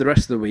then for the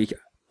rest of the week,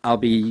 I'll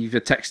be either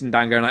texting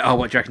Dan going like, "Oh,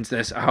 what do you reckon to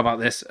this? How about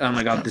this? Oh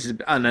my God, this is..."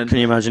 And then, can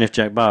you imagine if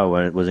Jack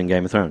Bauer was in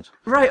Game of Thrones?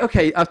 Right,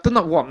 okay, I've done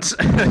that once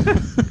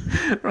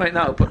right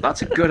now, but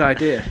that's a good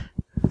idea.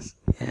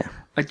 Yeah,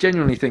 I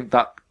genuinely think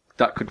that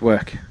could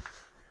work.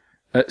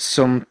 At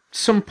some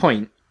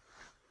point,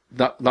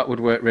 that would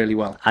work really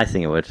well. I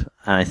think it would.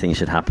 And I think it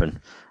should happen.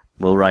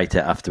 We'll write it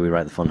after we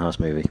write the Funhouse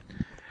movie.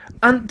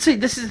 And see,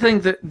 this is the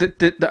thing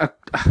that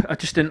I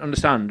just didn't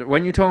understand.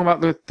 When you were talking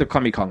about the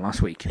Comic-Con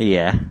last week.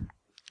 Yeah.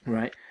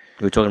 Right.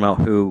 We were talking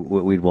about who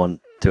we'd want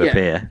to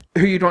appear.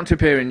 Who you'd want to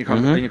appear in your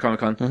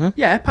Comic-Con. Mm-hmm.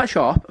 Yeah, Pat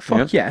Sharp.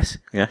 Fuck yes.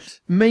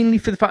 Yes. Mainly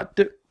for the fact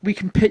that we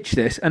can pitch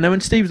this. And then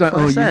when Steve's like,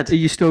 are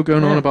you still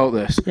going on about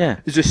this? Yeah.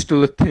 Is this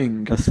still a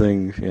thing? A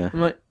thing, yeah. I'm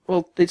like,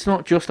 well, it's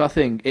not just a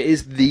thing. It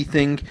is the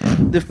thing.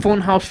 The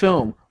Funhouse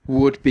film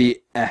would be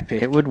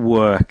epic. It would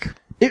work.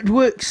 It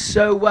works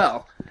so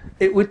well.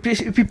 It would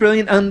be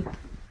brilliant, and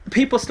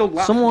people still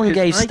laugh. Someone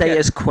gave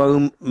Status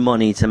Quo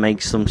money to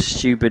make some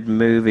stupid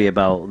movie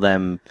about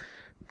them.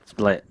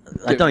 Like,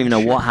 I don't even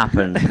know what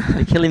happened.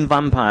 They're killing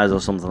vampires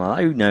or something like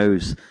that. Who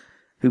knows?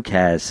 Who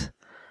cares?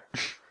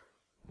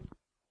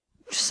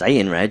 Just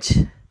saying, Reg.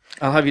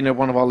 I'll have you know,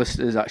 one of our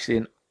listeners is actually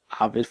an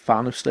avid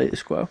fan of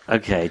Status Quo.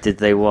 Okay, did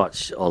they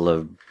watch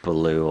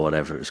Hullabaloo or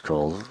whatever it was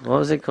called? What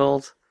was it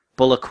called?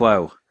 Bulla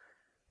Quo.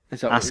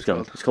 Ask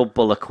them. It's called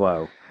Bulla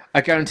Quo.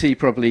 I guarantee you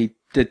probably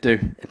did do.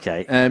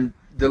 Okay.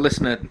 The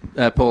listener,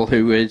 Paul,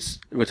 who we're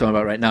talking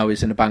about right now,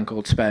 is in a band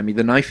called Spare Me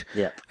the Knife.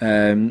 Yeah.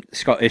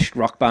 Scottish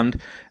rock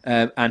band.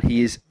 And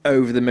he is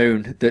over the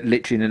moon that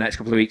literally in the next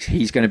couple of weeks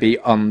he's going to be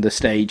on the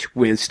stage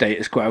with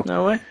Status Quo.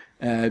 No way.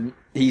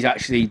 He's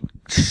actually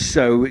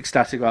so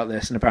ecstatic about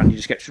this, and apparently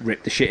just gets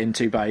ripped the shit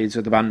into by his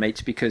other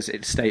bandmates because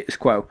it's Status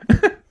Quo.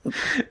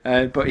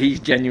 But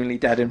he's genuinely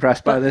dead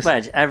impressed by this.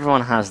 Reg,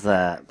 everyone has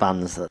their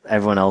bands that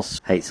everyone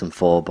else hates them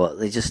for, but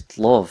they just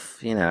love,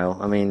 you know.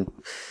 I mean,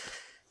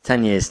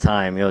 10 years'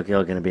 time, you're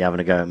going to be having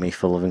a go at me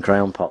for loving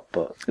Crayon Pop,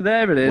 but...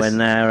 There it is. When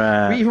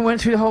they're... We even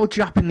went through the whole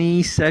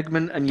Japanese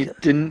segment, and you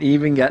didn't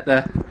even get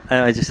there.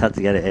 I just had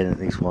to get it in at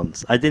least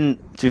once. I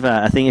didn't... To be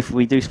fair, I think if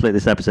we do split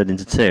this episode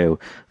into two,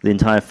 the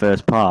entire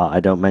first part,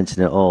 I don't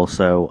mention it all,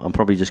 so I'm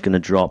probably just going to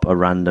drop a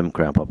random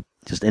Crayon Pop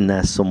just in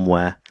there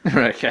somewhere.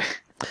 Right, okay.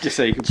 Just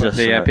so you can put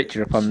the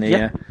picture up on the...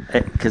 Yeah,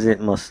 because it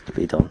must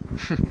be done.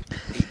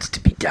 Needs to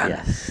be done.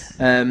 Yes.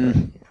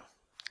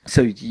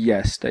 So,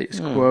 yes,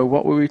 Status Quo.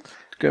 What were we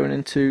going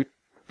into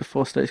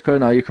before Status Quo?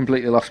 Now you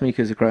completely lost me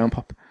because of Crayon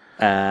Pop.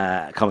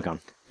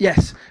 Comic-Con.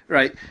 Yes,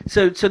 right.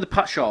 So the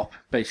Pat Sharp,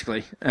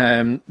 basically.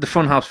 The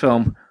Funhouse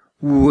film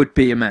would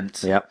be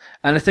immense. Yep.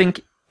 And I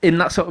think in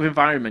that sort of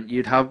environment,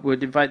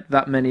 would invite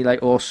that many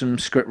like awesome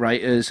script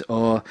writers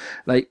or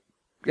like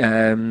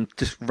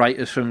just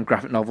writers from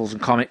graphic novels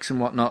and comics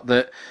and whatnot,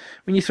 that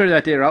when you throw the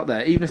idea out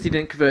there, even if they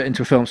didn't convert it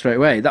into a film straight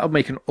away, that would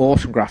make an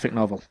awesome graphic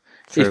novel.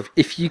 True.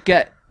 If you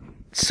get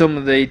some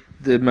of the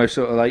most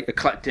sort of like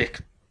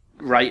eclectic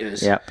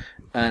writers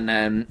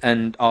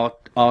and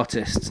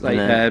artists like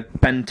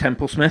Ben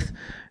Templesmith,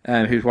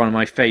 who's one of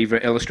my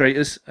favourite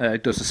illustrators,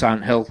 does the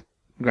Silent Hill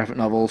graphic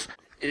novels.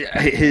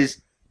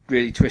 His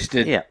really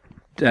twisted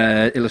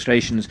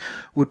illustrations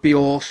would be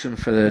awesome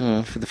for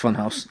the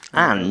Funhouse.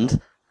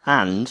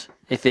 And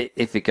if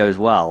it goes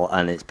well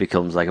and it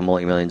becomes like a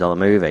multi-million-dollar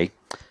movie,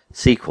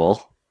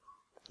 sequel,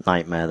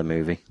 Nightmare the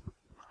movie.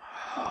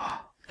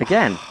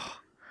 Again,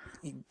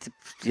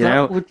 you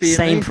know,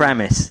 same amazing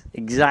premise,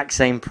 exact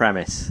same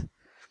premise.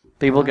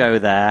 People go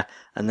there,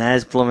 and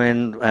there's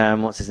blooming,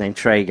 what's his name,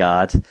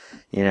 Treguard.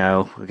 You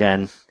know,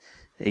 again,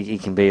 he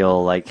can be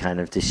all like kind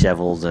of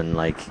dishevelled and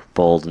like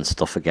bald and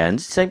stuff again.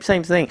 Same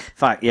thing. In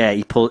fact, yeah,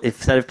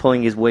 instead of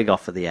pulling his wig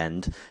off at the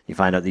end, you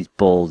find out he's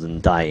bald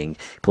and dying.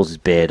 He pulls his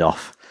beard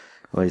off.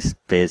 Or his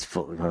beard's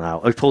falling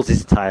out. Or he pulls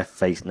his entire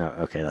face. No,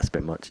 okay, that's a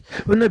bit much.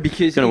 Well, no,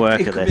 because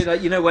it could be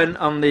like, you know, when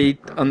on the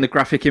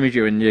graphic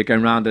imagery when you're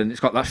going around and it's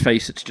got that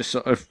face that's just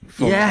sort of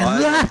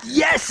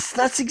yes,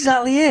 that's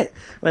exactly it.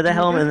 Where the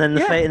helmet and then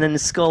the face and then the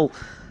skull.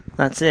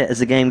 That's it. As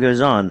the game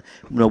goes on,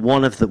 you know,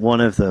 one of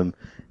them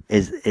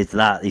is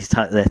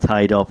that they're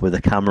tied up with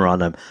a camera on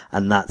them,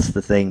 and that's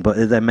the thing.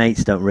 But their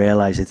mates don't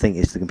realise. They think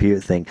it's the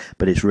computer thing,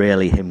 but it's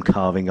really him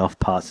carving off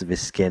parts of his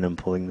skin and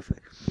pulling the.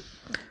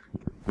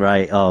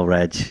 Right,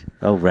 Reg,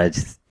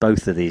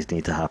 Both of these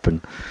need to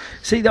happen.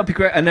 See, that'd be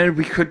great, and then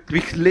we could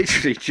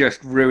literally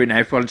just ruin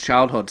everyone's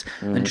childhoods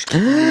and just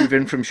keep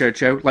moving from show to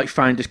show, like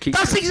Finders Keepers.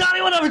 That's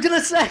exactly what I was going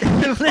to say.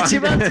 I'm literally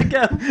about to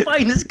go.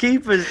 Finders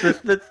Keepers,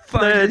 the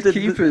Finders third.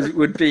 Keepers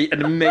would be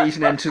an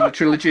amazing end to the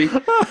trilogy,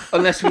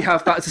 unless we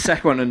have that as the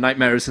second one and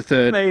Nightmare as the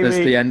third as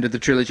the end of the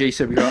trilogy.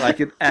 So we got like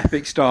an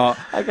epic start.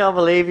 I can't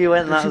believe you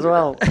went that as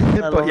well.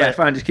 But yeah,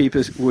 Finders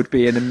Keepers would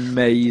be an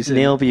amazing.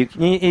 Neil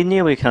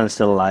Buchanan's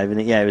still alive,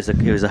 and yeah, it was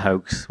a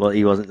hoax. Well,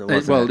 he wasn't.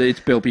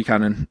 It's Bill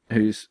Buchanan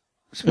who's,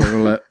 spoiler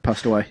alert,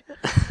 passed away.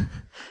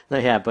 No,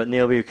 yeah, but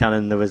Neil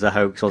Buchanan, there was a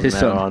hoax, wasn't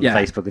there, on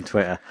Facebook and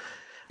Twitter?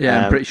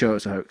 Yeah, I'm pretty sure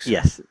it's a hoax.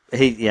 Yes,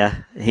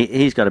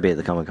 he's got to be at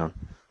the Comic-Con.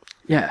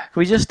 Yeah. Can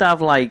we just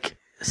have like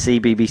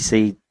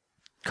CBBC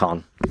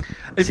Con,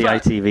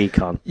 CITV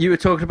Con? You were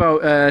talking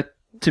about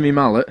Timmy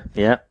Mallet.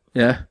 Yeah.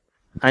 Yeah.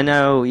 I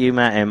know you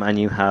met him, and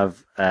you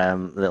have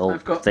little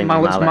I've got thing.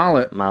 Mallet's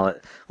Mallet.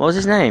 Mallet. What was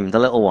his name? The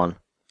little one.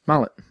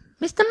 Mallet.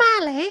 Mr.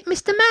 Mallet,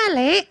 Mr.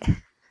 Mallet.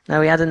 No,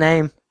 he had a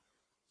name.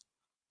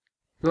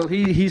 Well,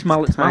 he's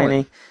Mallet's Tiny.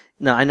 Mallet.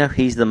 No, I know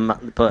he's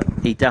but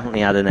he definitely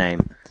had a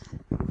name.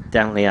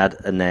 Definitely had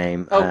a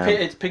name. Oh,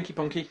 it's Pinky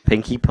Punky.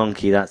 Pinky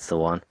Punky, that's the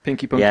one.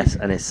 Pinky Punky. Yes,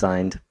 and it's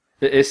signed.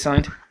 It is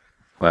signed.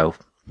 Well,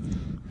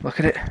 look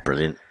at it.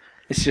 Brilliant.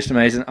 It's just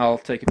amazing. I'll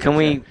take a picture. Can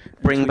we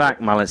bring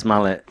back Mallet's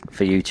Mallet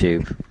for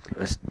YouTube?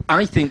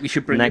 I think we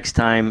should bring next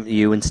time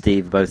you and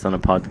Steve are both on a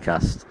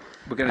podcast.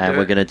 We're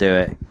going to do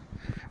it.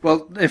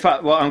 Well, in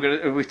fact,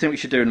 we think we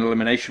should do an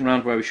elimination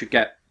round where we should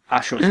get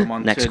Ash or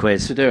someone next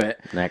quiz to do it.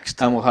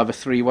 Next. And we'll have a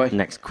three-way.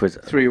 Next quiz.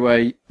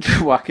 Three-way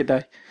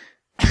whack-a-day.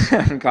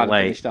 I'm glad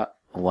I finished that.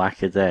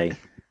 Whack a day.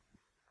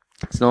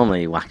 It's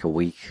normally whack a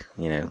week,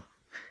 you know.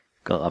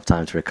 Got to have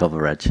time to recover,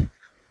 Reg.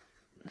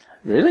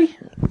 Really?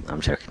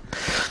 I'm joking.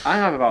 I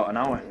have about an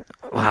hour.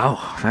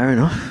 Wow, fair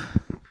enough.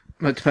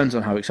 Well, it depends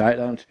on how excited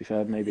I am, to be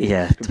fair. Maybe.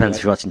 Yeah, it depends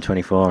if you're watching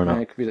 24 or not.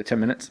 Yeah, it could be like 10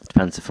 minutes.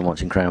 Depends if I'm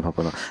watching Crown Pop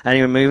or not.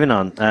 Anyway, moving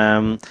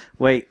on.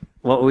 Wait,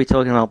 what were we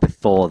talking about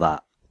before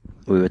that?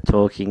 We were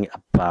talking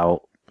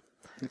about...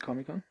 The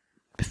Comic-Con?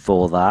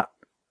 Before that.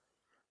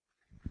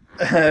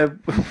 You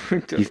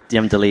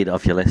haven't deleted it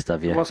off your list,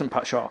 have you? It wasn't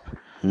Pat Sharp.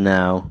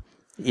 No.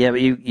 Yeah,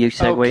 but you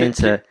segue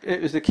into...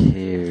 It was the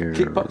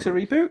Kickboxer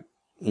reboot?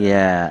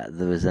 Yeah,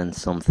 there was then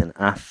something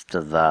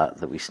after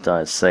that we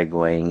started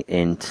segueing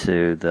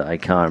into that I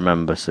can't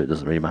remember, so it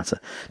doesn't really matter.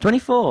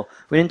 24!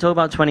 We didn't talk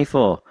about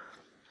 24.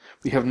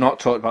 We have not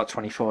talked about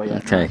 24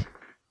 yet. Okay.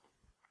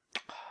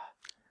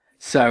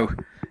 So...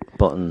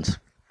 Buttons.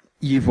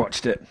 You've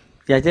watched it.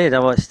 Yeah, I did. I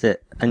watched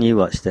it. And you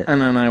watched it.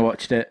 And then I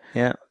watched it.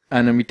 Yeah.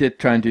 And then we did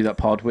try and do that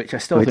pod, which I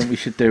still think we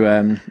should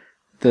do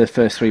the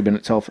first 3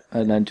 minutes of,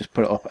 and then just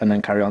put it up and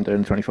then carry on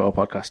doing the 24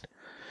 podcast.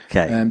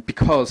 Okay.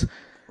 Because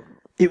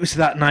it was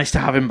that nice to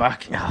have him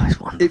back. Oh, it's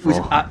wonderful. It was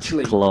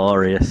actually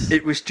glorious.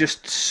 It was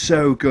just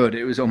so good.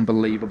 It was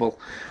unbelievable.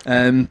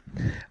 I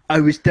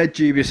was dead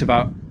dubious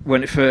about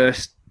when it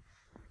first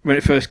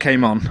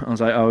came on. I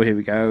was like, oh, here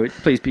we go.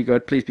 Please be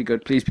good. Please be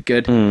good. Please be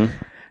good. Mm.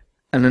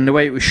 And then the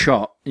way it was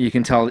shot, you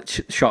can tell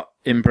it's shot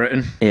in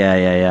Britain.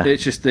 Yeah.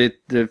 It's just the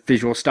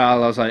visual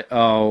style. I was like,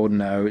 oh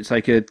no, it's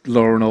like a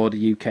Law and Order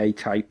UK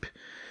type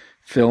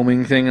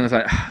filming thing. And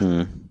I was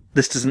like,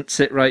 this doesn't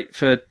sit right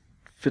for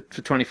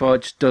 24.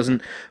 It just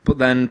doesn't. But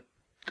then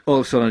all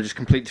of a sudden I just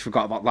completely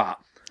forgot about that.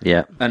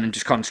 Yeah. And then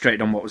just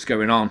concentrated on what was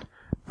going on.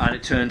 And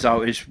it turns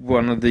out it's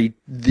one of the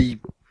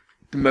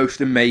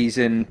most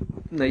amazing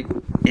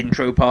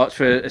intro parts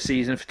for a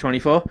season for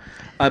 24.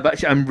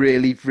 I'm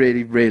really,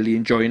 really, really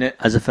enjoying it.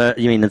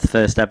 You mean the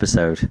first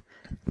episode?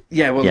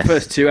 Yeah, well, yes. The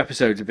first 2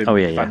 episodes have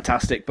been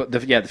fantastic, but the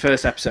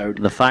first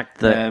episode... The fact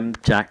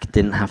that Jack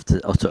didn't have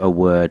to utter a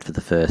word for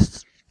the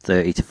first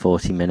 30 to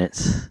 40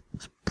 minutes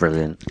was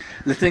brilliant.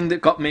 The thing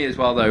that got me as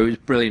well, though, was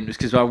brilliant, was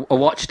because I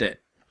watched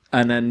it,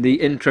 and then the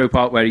intro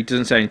part where he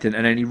doesn't say anything,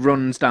 and then he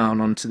runs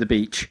down onto the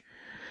beach,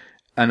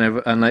 and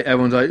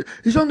everyone's like,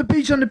 he's on the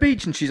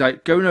beach, and she's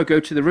like, go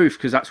to the roof,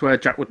 because that's where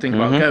Jack would think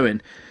about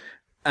going.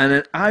 And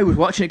then I was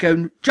watching it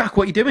going, Jack,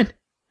 what are you doing?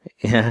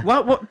 Yeah.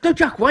 What? No,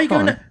 Jack, why are you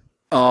going there?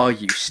 Oh,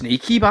 you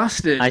sneaky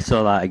bastard. I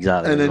saw that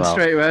exactly. And then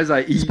straight away I was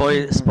like...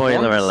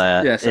 Spoiler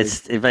alert. Yeah,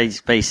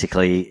 it's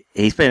basically,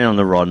 he's been on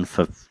the run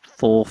for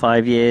 4 or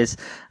 5 years,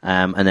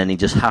 and then he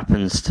just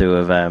happens to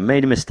have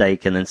made a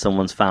mistake, and then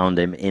someone's found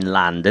him in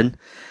London,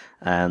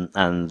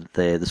 and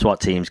the SWAT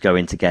teams go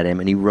in to get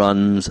him, and he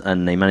runs,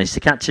 and they manage to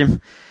catch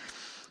him,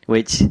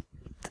 which,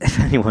 if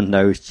anyone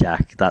knows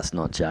Jack, that's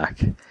not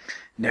Jack.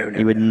 No.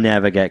 He would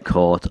never get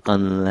caught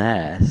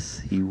unless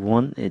he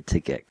wanted to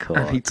get caught.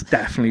 And he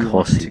definitely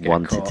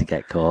wanted to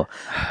get caught.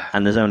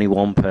 And there's only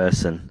one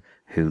person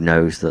who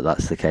knows that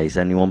that's the case.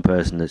 Only one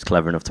person that's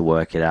clever enough to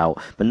work it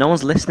out. But no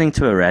one's listening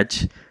to her, Reg.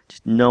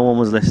 Just no one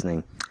was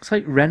listening. It's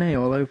like Renee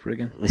all over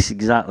again. It's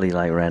exactly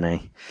like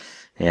Renee.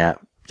 Yeah.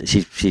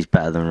 She's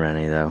better than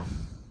Renee, though.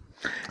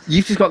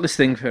 You've just got this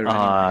thing for her. Oh,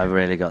 I've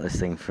really got this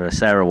thing for her.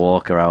 Sarah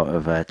Walker out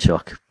of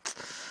Chuck.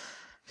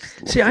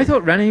 See, I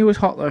thought Renee was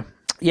hot, though.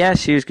 Yeah,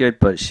 she was good,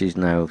 but she's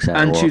no Sarah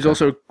And Walker. she was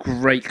also a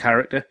great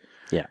character.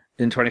 Yeah.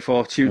 in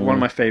 24. She was one of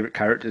my favourite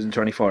characters in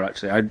 24,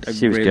 actually. I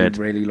She was really, good.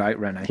 really like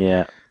Renee.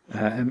 Yeah,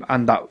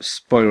 And that,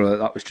 spoiler alert,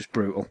 that was just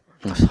brutal.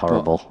 that's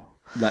horrible.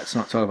 Let's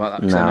not talk about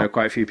that, because I No. know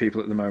quite a few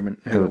people at the moment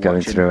Who are going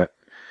watching, through it.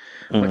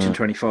 watching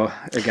 24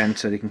 again,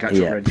 so they can catch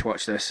Yeah. up ready to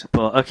watch this.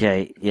 But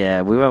okay,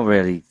 yeah, we won't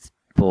really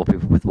bore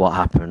people with what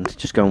happened.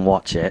 Just go and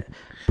watch it.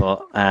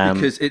 But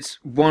Because it's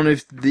one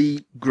of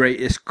the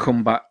greatest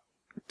comeback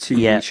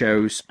TV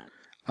shows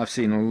I've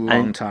seen in a long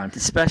and time.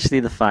 especially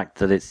the fact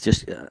that it's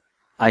just.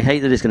 I hate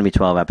that it's going to be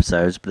 12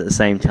 episodes, but at the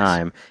same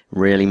time,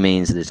 really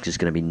means that it's just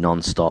going to be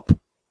non-stop.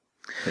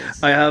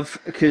 I have,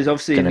 because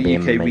obviously in gonna the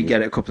be UK we amazing.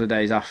 get it a couple of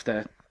days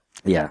after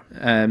Yeah,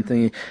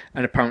 thingy,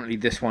 and apparently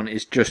this one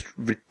is just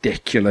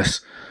ridiculous.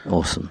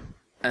 awesome.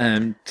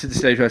 To the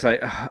stage where it's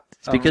like,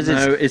 because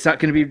is that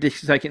going to be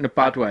ridiculous, like in a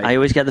bad way? I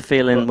always get the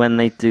feeling when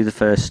they do the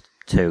first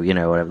two,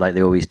 whatever, like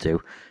they always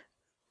do,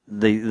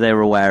 they're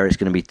aware it's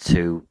going to be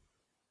two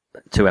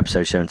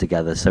episodes shown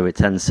together, so it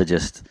tends to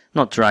just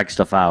not drag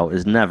stuff out.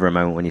 There's never a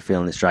moment when you're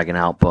feeling it's dragging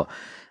out, but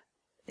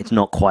it's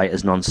not quite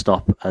as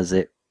non-stop as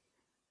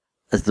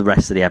the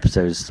rest of the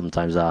episodes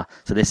sometimes are.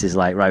 So this is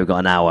like, right, we've got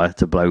an hour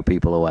to blow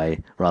people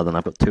away, rather than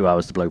I've got 2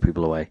 hours to blow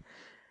people away.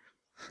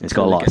 It's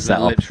got a lot Get of their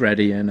setup. lips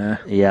ready and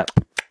Yep,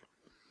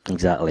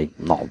 exactly.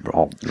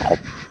 Yeah.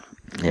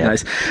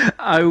 nice.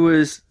 I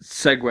was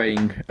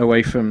segueing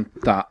away from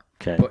that,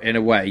 Okay. but in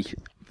a way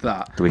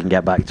that. So we can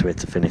get back to it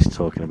to finish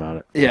talking about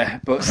it. Yeah,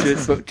 but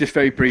just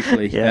very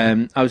briefly,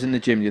 Yeah. I was in the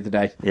gym the other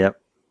day. Yep.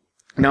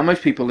 Now,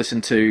 most people listen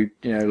to,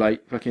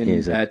 like fucking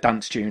Music.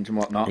 dance tunes and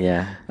whatnot.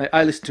 Yeah. Like,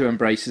 I listened to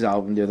Embrace's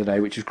album the other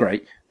day, which was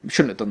great.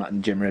 Shouldn't have done that in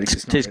the gym, really. 'Cause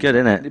it's not It's really-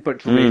 good, isn't it? But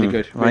it's really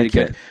good, really like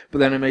good. it. But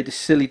then I made a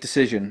silly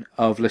decision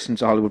of listening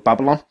to Hollywood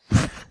Babylon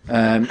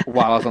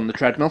while I was on the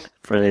treadmill.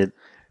 Brilliant.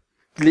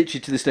 Literally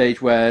to the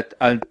stage where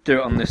I do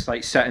it on this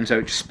like setting, so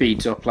it just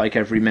speeds up like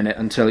every minute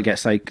until it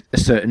gets like a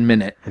certain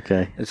minute.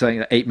 Okay. It's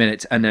like 8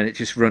 minutes, and then it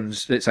just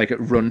runs. It's like at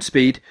run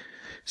speed.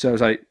 So I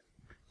was like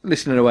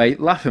listening away,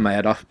 laughing my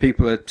head off.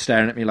 People are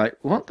staring at me like,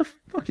 "What the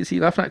fuck is he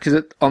laughing at?"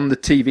 Because on the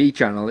TV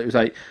channel, it was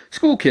like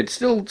school kids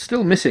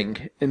still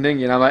missing, and then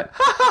I'm like,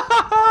 "Ha ha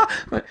ha ha!"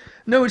 I'm like,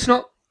 no, it's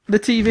not the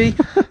TV.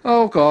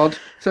 Oh god!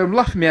 So I'm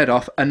laughing my head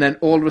off, and then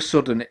all of a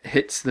sudden it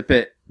hits the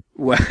bit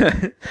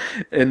where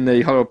in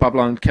the Hollywood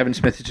Babylon, Kevin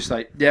Smith is just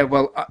like, yeah,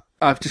 well,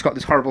 I've just got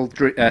this horrible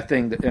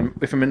thing that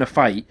if I'm in a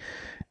fight,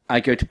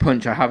 I go to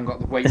punch, I haven't got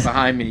the weight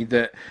behind me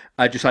that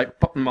I just like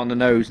pop them on the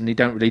nose and they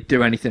don't really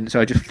do anything, so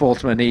I just fall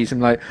to my knees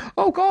and like,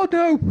 oh god,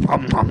 no,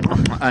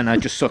 and I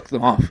just suck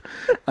them off.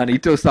 And he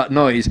does that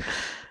noise.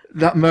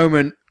 That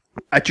moment,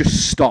 I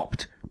just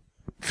stopped,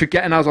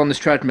 forgetting I was on this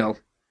treadmill,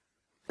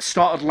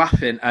 started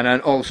laughing, and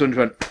then all of a sudden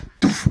went,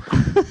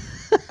 doof.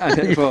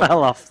 And You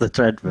fell off the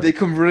treadmill. they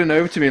come running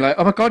over to me like,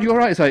 oh my god, you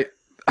alright? It's like,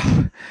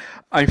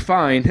 I'm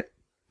fine.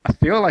 I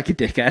feel like a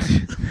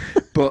dickhead,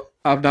 but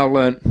I've now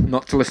learned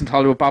not to listen to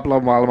Hollywood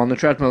Babylon while I'm on the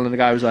treadmill. And the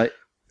guy was like,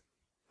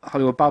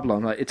 Hollywood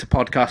Babylon? Like, it's a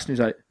podcast. And he's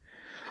like,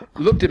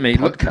 looked at me,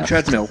 looked at the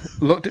treadmill,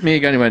 looked at me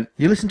again and went,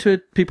 you listen to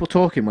people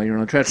talking when you're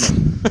on a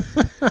treadmill?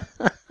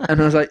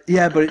 And I was like,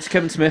 yeah, but it's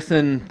Kevin Smith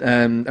and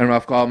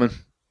Ralph Garman.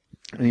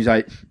 And he's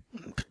like,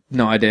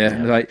 no idea. And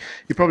I was like,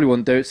 you probably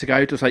wouldn't do it. It's the guy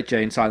who does like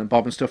Jay and Silent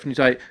Bob and stuff. And he's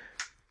like,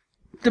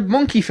 the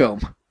monkey film.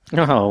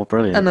 Oh,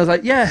 brilliant. And I was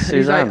like, yeah. And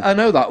he's like, Suzanne. I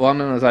know that one.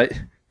 And I was like,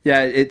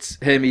 yeah, it's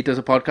him. He does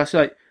a podcast. He's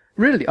like,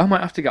 really? I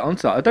might have to get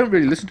onto that. I don't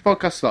really listen to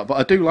podcasts a lot, but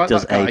I do like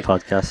Does that guy. a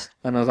podcast.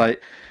 And I was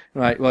like,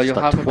 right, well, you'll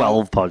like have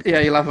 12 podcasts. Yeah,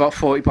 you'll have about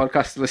 40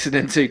 podcasts to listen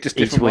into, just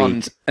Each different week.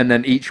 ones. And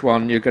then each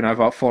one you're going to have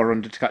about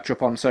 400 to catch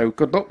up on. So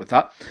good luck with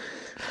that.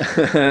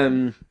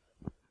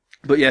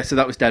 But yeah, so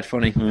that was dead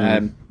funny.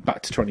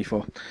 Back to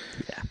 24.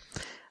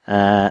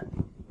 I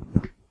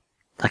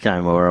can't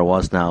remember where I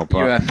was now,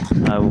 but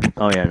You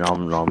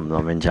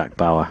I'm in Jack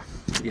Bauer.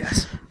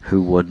 Yes.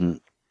 Who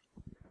wouldn't?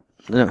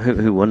 No,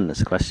 who wouldn't?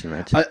 It's a question,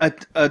 right?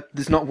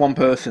 There's not one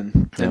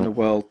person in No. the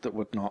world that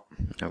would not,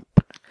 Nope.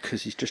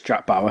 because he's just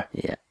Jack Bauer.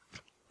 Yeah,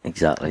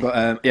 exactly.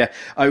 But yeah,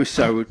 I was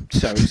so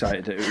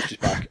excited that it was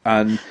just back.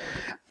 And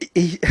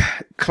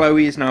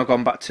Chloe has now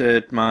gone back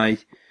to my.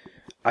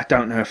 I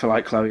don't know if I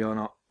like Chloe or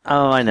not.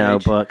 Oh, I know,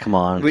 Which- but come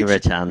on, give her a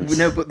chance.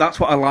 No, but that's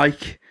what I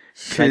like.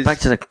 Go back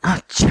to the. Oh,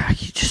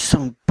 Jack, you're just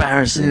so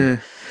embarrassing. Yeah.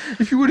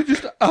 If you would have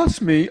just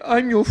asked me,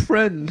 I'm your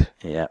friend.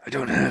 Yeah. I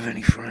don't have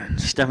any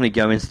friends. She's definitely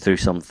going through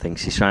something.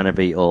 She's trying to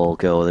be all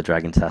girl with a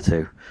dragon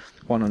tattoo.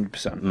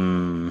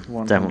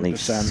 100%. Definitely 100%.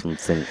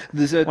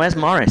 something. Where's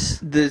Morris?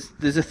 There's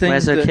a thing.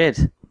 Where's her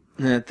kid?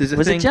 Yeah, there's a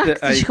Was thing it Jack?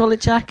 that Did she call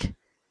it Jack?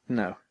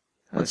 No.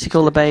 What did she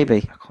call the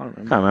baby? I can't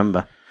remember.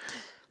 Can't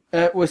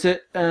remember. Was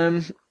it?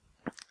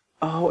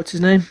 What's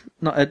his name?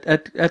 Not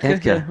Edgar.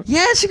 Edgar.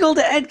 Yeah, she called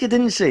it Edgar,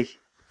 didn't she?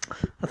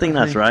 I think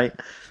that's right.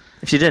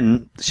 If she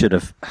didn't, should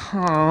have.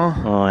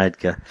 Aww. Oh,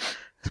 Edgar.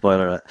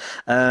 Spoiler alert.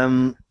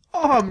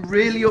 Oh, I'm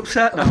really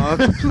upset now. I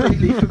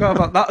completely forgot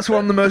about that. That's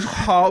one of the most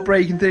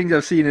heartbreaking things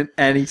I've seen in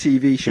any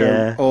TV show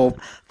Yeah. or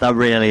That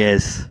really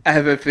is.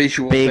 ever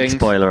visual Big things.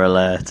 spoiler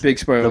alert. Big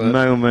spoiler The alert.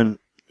 moment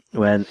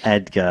when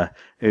Edgar,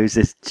 who's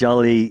this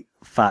jolly,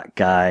 fat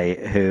guy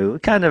who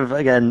kind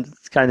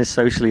of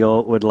socially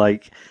awkward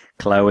like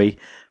Chloe.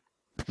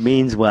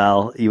 Means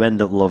well. You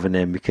end up loving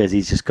him because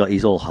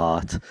he's all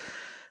heart.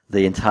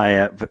 The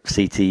entire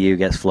CTU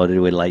gets flooded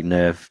with like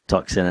nerve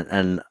toxin,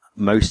 and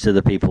most of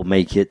the people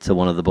make it to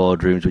one of the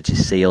boardrooms, which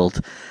is sealed.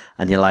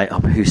 And you're like, oh,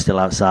 but who's still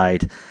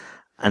outside?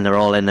 And they're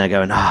all in there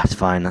going, it's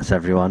fine, that's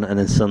everyone. And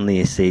then suddenly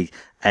you see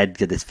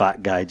Edgar, this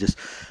fat guy, just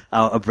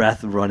out of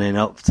breath, running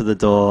up to the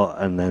door,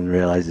 and then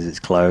realizes it's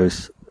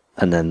closed.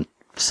 And then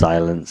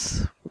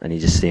silence, and you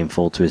just see him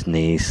fall to his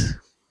knees,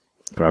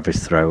 grab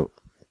his throat,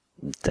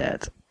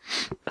 dead.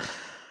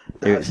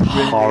 It was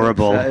really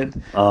horrible. That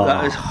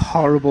is a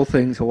horrible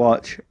thing to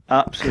watch.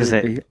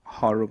 Absolutely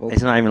horrible.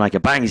 It's not even like a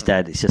bang, he's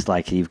dead. It's just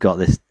like you've got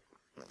this,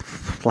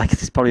 like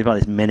it's probably about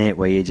this minute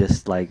where you're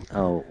just like,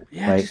 oh,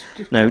 yeah, wait.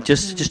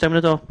 Just open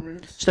the door.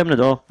 Just open the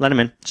door. Let him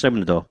in. Just open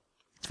the door.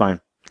 It's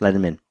fine. Let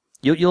him in.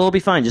 You'll all be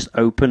fine. Just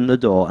open the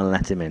door and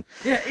let him in.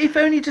 Yeah, if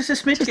only just a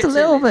smidge. Just a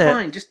little bit. It's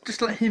fine.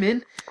 Just let him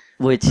in.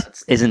 Which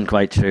isn't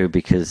quite true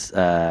because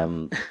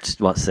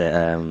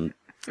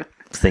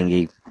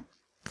Thingy,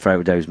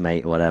 Frodo's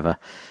mate or whatever,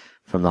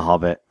 from The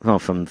Hobbit,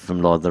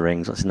 from Lord of the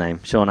Rings, what's his name?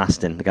 Sean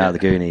Astin, the guy of the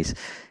Goonies.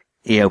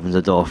 He opens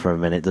the door for a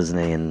minute, doesn't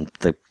he? And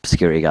the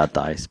security guard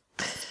dies.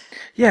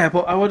 Yeah,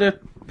 but I would have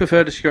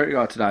preferred a security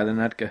guard to die than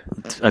Edgar.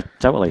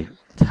 Totally.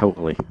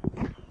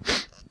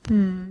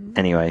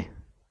 Anyway,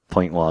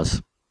 point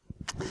was,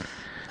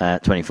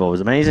 24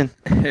 was amazing.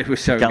 It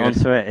was so Get good.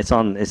 onto it. It's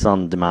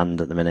on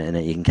demand at the minute,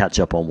 and you can catch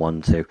up on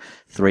 1, 2,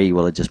 3.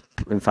 Will have just,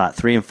 in fact,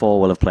 3 and 4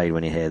 will have played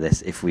when you hear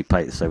this. If we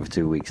play this over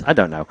 2 weeks, I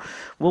don't know.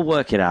 We'll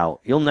work it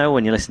out. You'll know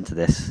when you listen to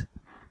this.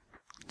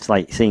 It's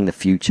like seeing the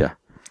future.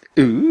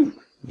 Ooh,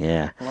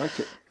 Yeah. I like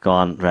it. Go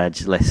on,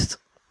 Reg, list.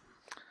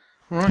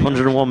 Right.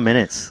 101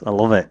 minutes. I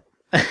love it.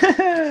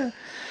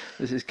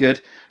 This is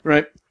good.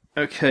 Right.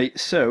 Okay.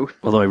 So.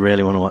 Although I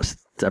really want to watch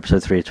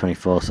episode 3 of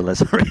 24, so let's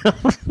hurry up.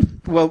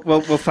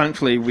 Well.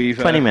 Thankfully, we've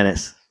 20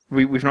 minutes.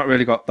 We've not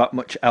really got that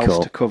much else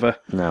Cool. to cover.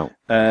 No.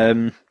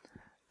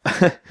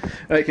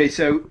 Okay,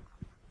 so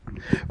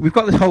we've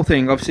got this whole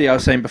thing. Obviously, I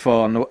was saying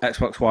before on the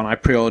Xbox One, I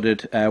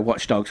pre-ordered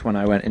Watch Dogs when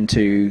I went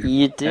into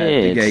You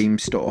did. the game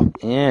store.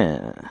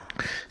 Yeah.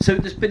 So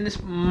there's been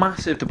this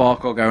massive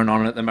debacle going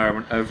on at the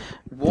moment of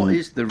what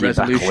is the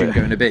Debacle. resolution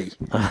going to be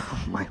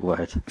Oh, my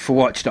word. for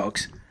Watch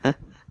Dogs.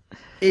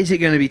 Is it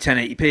going to be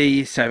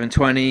 1080p,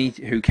 720?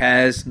 Who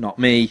cares? Not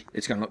me.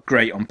 It's going to look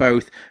great on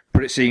both.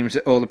 But it seems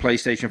that all the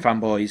PlayStation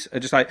fanboys are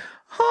just like,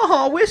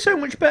 we're so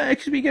much better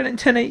because we get it in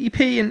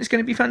 1080p and it's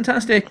going to be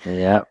fantastic.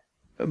 Yeah.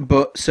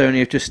 But Sony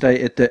have just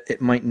stated that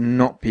it might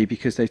not be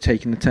because they've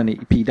taken the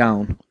 1080p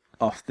down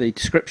off the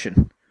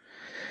description.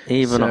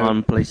 Even So-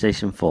 on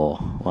PlayStation 4.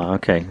 Wow,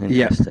 okay.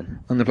 Interesting.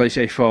 On the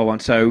PlayStation 4 one.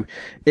 So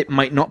it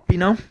might not be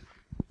now.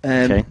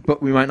 Okay.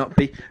 But we might not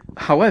be.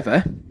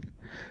 However,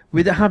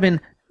 with it having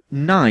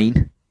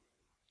nine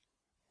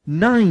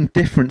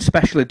different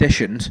special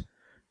editions,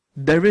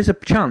 there is a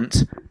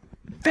chance,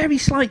 very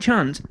slight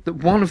chance, that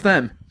one of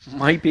them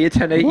might be a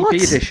 1080p What?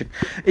 edition.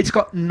 It's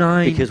got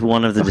 9 Because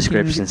one of the fucking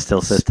descriptions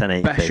still says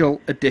 1080p.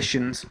 special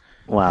editions.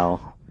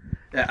 Wow.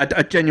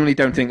 I genuinely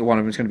don't think that one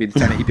of them is going to be the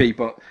 1080p,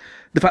 but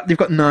the fact they've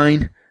got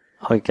 9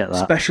 I get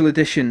that. special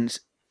editions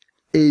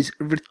is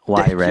ridiculous.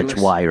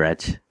 Why,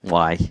 Reg?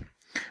 Why?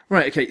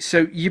 Right, okay,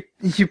 so you've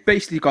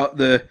basically got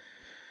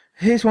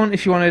here's one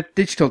if you want a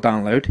digital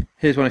download,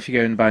 here's one if you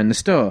go and buy in the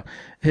store,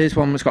 here's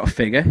one that's got a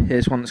figure,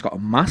 here's one that's got a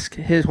mask,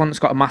 here's one that's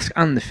got a mask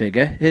and the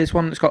figure, here's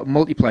one that's got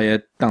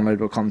multiplayer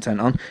downloadable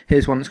content on,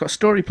 here's one that's got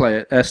story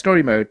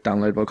mode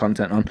downloadable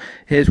content on,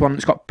 here's one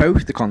that's got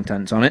both the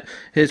contents on it,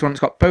 here's one that's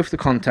got both the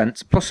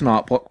contents, plus an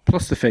art book,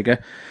 plus the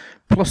figure,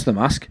 plus the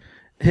mask.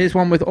 Here's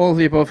one with all of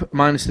the above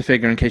minus the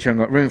figure in case you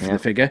haven't got room for the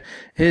figure.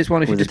 Here's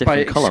one if With you a just buy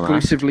it different colour mask.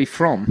 exclusively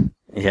from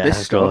Yeah, this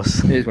of store. course.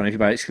 Here's one if you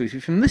buy it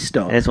exclusively from this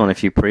store. Here's one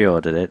if you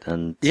pre-ordered it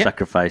and Yeah.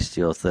 sacrificed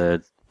your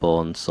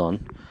third-born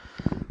son.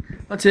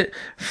 That's it.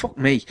 Fuck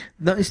me.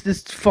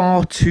 There's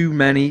far too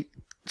many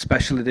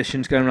special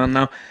editions going around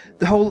now.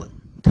 The whole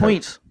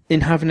point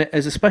in having it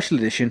as a special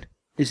edition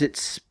is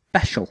it's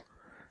special.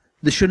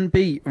 There shouldn't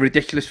be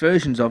ridiculous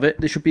versions of it.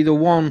 There should be the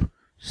one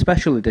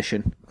special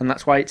edition, and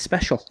that's why it's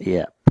special.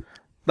 Yeah.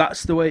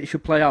 That's the way it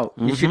should play out.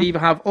 You should either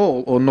have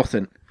all or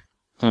nothing.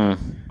 Mm.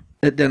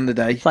 At the end of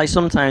the day. It's like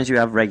sometimes you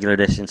have regular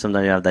edition,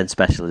 sometimes you have then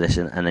special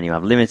edition, and then you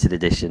have limited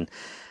edition.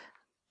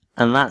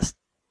 And that's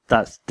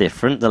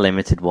different. The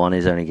limited one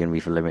is only going to be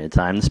for limited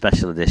time. The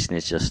special edition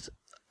is just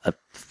a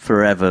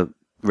forever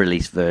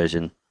released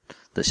version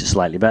that's just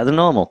slightly better than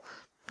normal.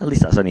 At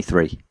least that's only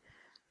 3.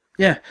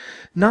 Yeah.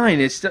 9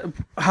 is...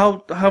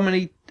 How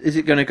many is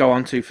it going to go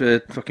on to for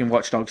fucking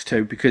Watch Dogs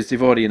 2? Because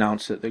they've already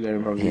announced that they're going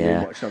to probably do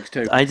Watch Dogs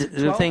 2. The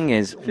 12? thing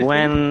is,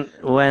 15?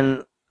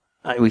 when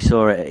we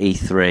saw it at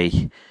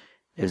E3,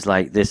 it was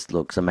like, this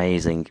looks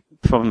amazing.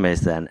 Problem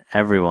is then,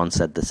 everyone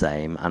said the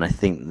same, and I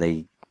think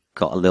they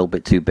got a little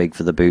bit too big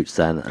for the boots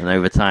then, and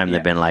over time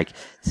they've been like,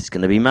 this is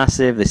going to be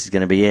massive, this is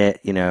going to be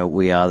it,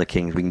 we are the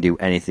kings, we can do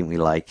anything we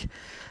like.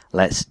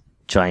 Let's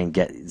try and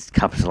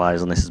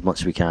capitalise on this as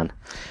much as we can.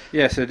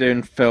 Yeah, so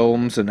doing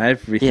films and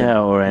everything. Yeah,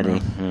 already.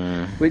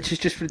 Which is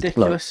just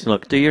ridiculous.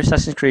 Look, do your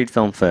Assassin's Creed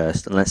film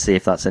first, and let's see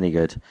if that's any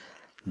good.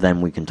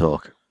 Then we can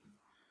talk.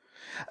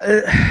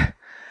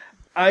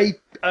 I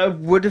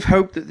would have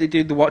hoped that they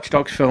do the Watch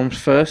Dogs films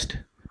first,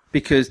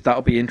 because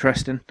that'll be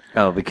interesting.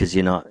 Oh, because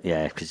you're not...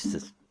 Yeah,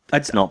 because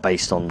it's not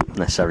based on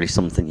necessarily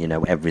something you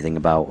know everything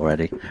about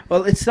already.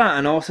 Well, it's that,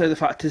 and also the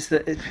fact is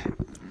that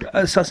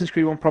Assassin's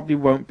Creed 1 probably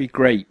won't be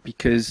great,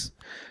 because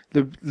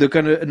they're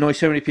going to annoy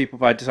so many people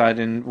by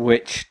deciding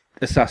which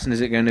assassin is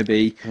it going to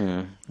be,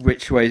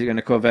 which way is it going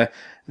to cover.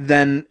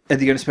 Then are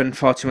they going to spend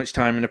far too much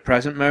time in the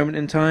present moment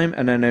in time,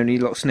 and then only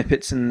little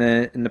snippets in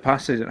the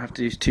past, so they don't have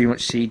to use too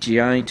much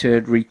CGI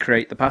to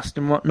recreate the past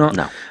and whatnot?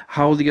 No.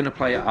 How are they going to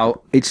play it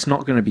out? It's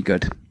not going to be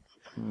good,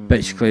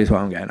 basically, is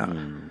what I'm getting at.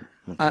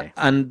 Okay.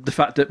 And the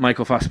fact that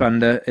Michael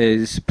Fassbender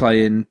is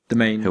playing the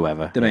main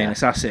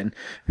assassin,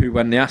 who,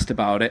 when they asked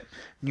about it,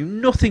 knew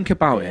nothing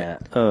about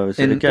it. Oh, is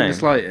it a game? In the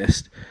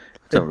slightest.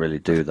 Don't really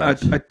do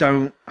that. I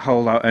don't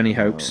hold out any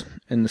hopes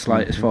in the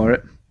slightest for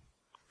it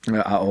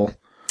at all.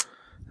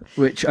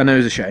 Which I know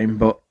is a shame,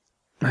 but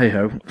hey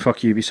ho, fuck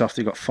Ubisoft.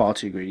 They got far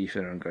too greedy for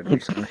their own good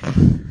recently.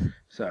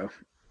 So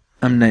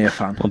I'm nay a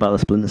fan. What about the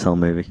Splinter Cell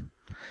movie?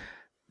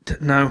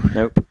 No.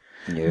 Nope.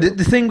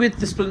 The thing with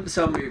the Splinter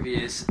Cell movie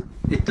is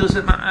it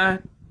doesn't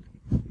matter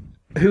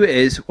who it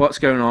is, what's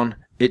going on.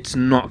 It's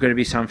not going to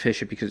be Sam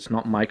Fisher because it's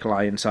not Michael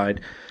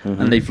Ironside,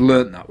 and they've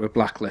learnt that with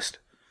Blacklist.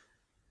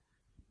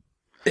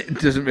 It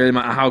doesn't really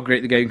matter how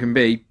great the game can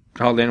be.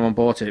 Hardly anyone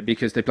bought it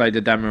because they played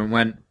the demo and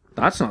went,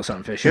 "That's not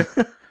Sam Fisher."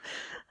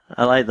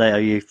 I like that. Are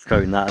you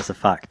quoting that as a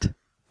fact?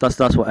 That's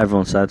what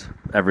everyone said.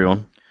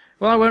 Everyone.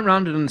 Well, I went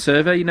round and done a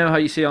survey. You know how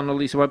you see on all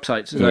these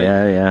websites.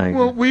 Yeah.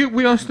 Well,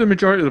 we asked the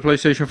majority of the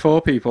PlayStation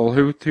 4 people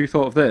who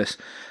thought of this.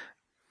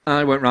 And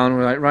I went round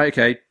and were like, right,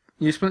 okay,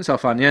 you're a Splinter Cell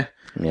fan, yeah?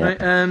 Yeah.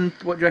 Right,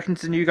 what do you reckon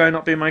to the new guy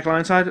not being Michael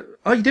Ironside?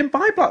 Oh, you didn't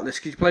buy Blacklist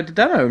because you played the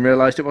demo and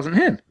realised it wasn't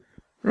him.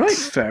 Right,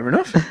 fair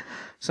enough.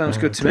 Sounds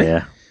good to me.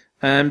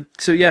 Yeah.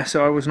 So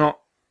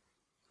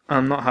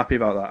I'm not happy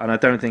about that, and I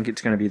don't think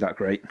it's going to be that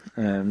great.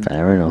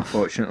 Fair enough.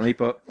 Unfortunately,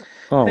 but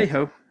Oh, hey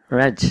ho.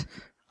 Reg,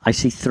 I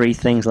see 3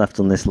 things left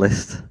on this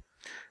list.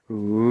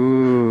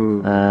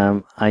 Ooh.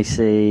 I'm going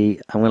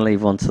to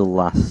leave one till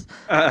last.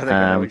 I think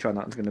I know which one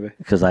that's going to be.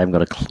 Because I haven't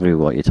got a clue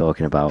what you're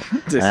talking about.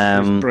 This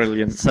is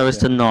brilliant. So as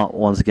to not,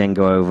 once again,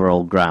 go over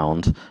old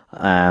ground,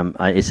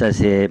 it says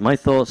here, my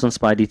thoughts on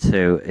Spidey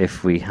 2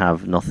 if we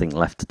have nothing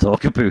left to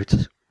talk about.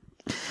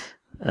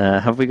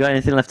 Have we got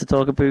anything left to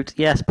talk about?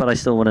 Yes, but I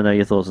still want to know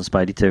your thoughts on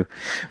Spidey 2.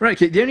 Right,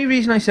 okay, the only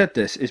reason I said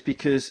this is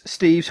because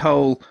Steve's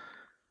whole...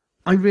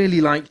 I really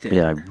liked it.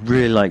 Yeah, I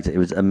really liked it. It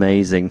was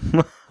amazing.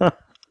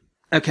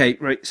 Okay,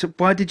 right, so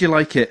why did you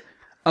like it?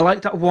 I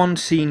liked that one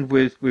scene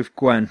with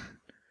Gwen.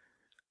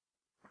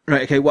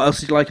 Right, okay, what else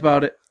did you like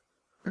about it?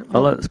 I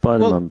like the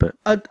Spider-Man bit.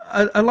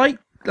 I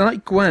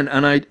like Gwen,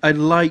 and I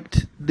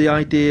liked the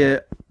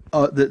idea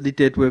that they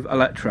did with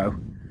Electro.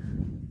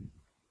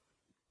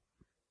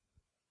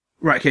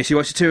 Right, okay, so you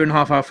watched a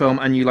 2.5-hour film,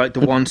 and you liked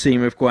the one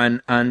scene with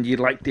Gwen, and you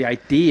liked the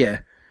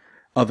idea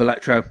of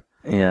Electro.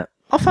 Yeah.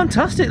 Oh,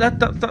 fantastic!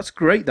 That's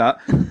great. That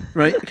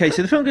right? Okay,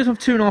 so the film goes on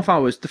for 2.5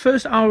 hours. The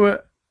first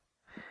hour,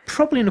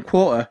 probably in a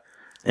quarter,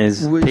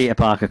 was Peter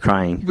Parker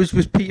crying. Was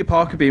Peter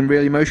Parker being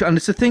really emotional? And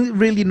it's the thing that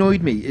really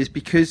annoyed me is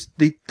because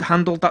they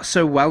handled that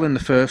so well in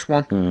the first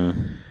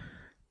one,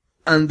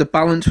 and the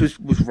balance was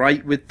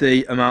right with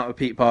the amount of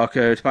Peter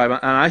Parker,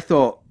 Spider-Man. And I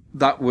thought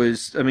that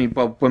was. I mean,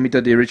 well, when we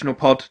did the original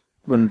pod,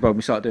 when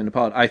we started doing the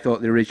pod, I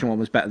thought the original one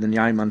was better than the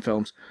Iron Man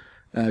films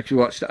because we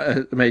watched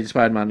Amazing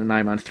Spider-Man and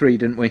Iron Man 3,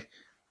 didn't we?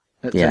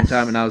 At the same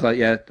time, and I was like,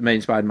 yeah, the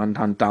main Spider-Man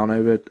hand down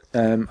over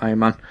Iron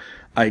Man.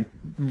 I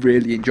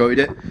really enjoyed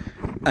it.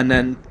 And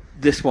then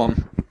this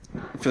one,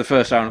 for the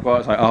first hour and a quarter, I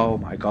was like, oh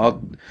my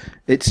god.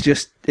 It's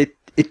just, it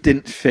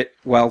didn't fit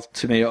well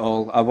to me at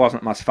all. I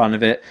wasn't a massive fan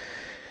of it.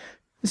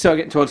 So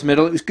getting towards the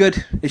middle, it was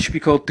good. It should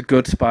be called The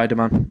Good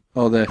Spider-Man.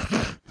 Or The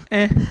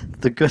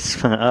Good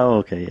Spider-Man. Oh,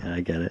 okay, yeah,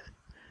 I get it.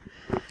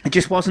 It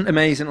just wasn't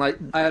amazing. Like,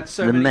 I had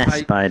so many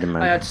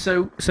Spider-Man. I had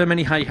so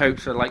many high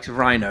hopes for the likes of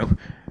Rhino.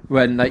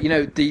 When, like, you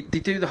know, they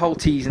do the whole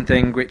teasing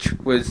thing, which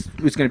was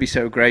going to be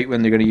so great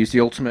when they're going to use the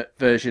ultimate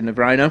version of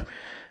Rhino. And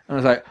I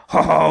was like,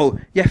 oh,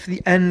 yeah, for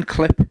the end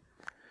clip.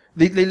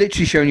 They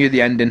literally showing you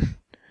the ending.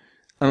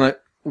 I'm like,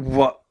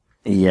 what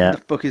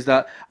the fuck is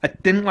that? I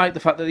didn't like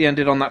the fact that they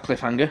ended on that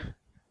cliffhanger.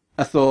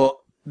 I thought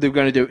they were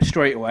going to do it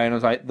straight away, and I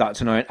was like,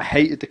 that's annoying. I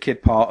hated the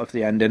kid part of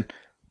the ending.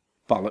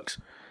 Bollocks.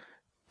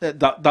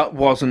 That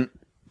wasn't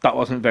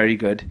very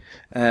good.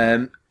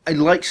 I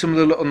like some of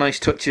the little nice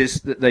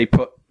touches that they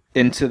put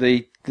into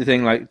the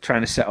thing, like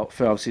trying to set up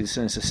for obviously the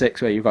Sinister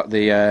Six, where you've got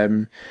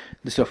the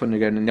stuff when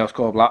they're going in the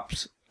Oscorp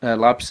labs.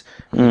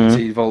 You can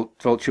see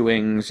Vulture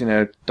wings, you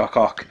know, Doc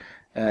Ock.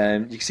 You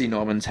can see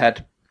Norman's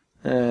head,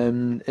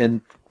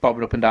 in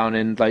bobbing up and down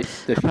in like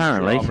the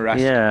apparently.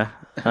 Yeah,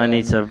 I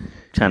need to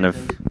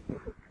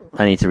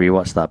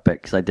rewatch that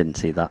bit because I didn't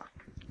see that.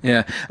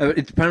 Yeah,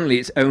 apparently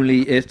it's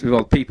only if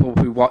people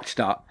who watch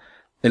that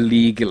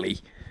illegally.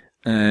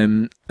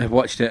 I've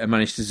watched it and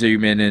managed to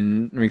zoom in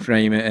and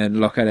reframe it and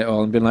look at it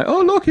all and been like,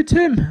 oh, look, it's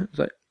him. I was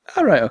like,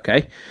 all right,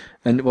 okay.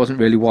 And it wasn't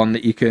really one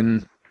that you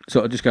can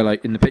sort of just go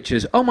like in the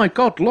pictures, oh my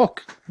God,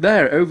 look,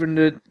 there, over in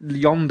the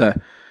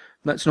yonder.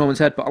 That's Norman's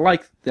head, but I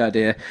like the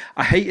idea.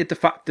 I hated the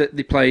fact that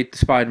they played the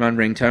Spider-Man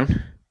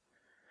ringtone.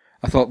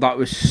 I thought that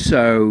was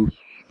so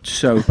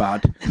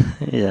bad.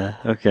 Yeah,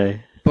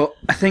 okay. But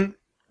I think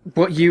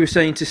what you were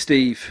saying to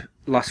Steve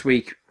last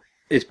week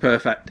is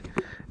perfect,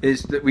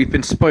 is that we've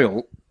been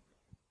spoiled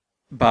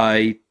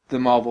by the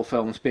Marvel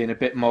films being a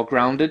bit more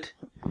grounded.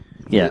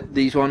 Yeah.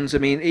 These ones, I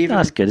mean, even...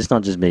 That's good, it's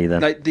not just me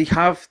then. Like, they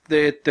have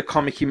the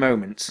comic-y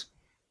moments,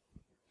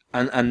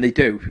 and they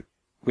do,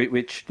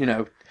 which, you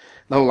know,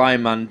 the whole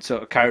Iron Man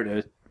sort of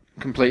character,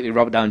 completely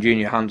Robert Downey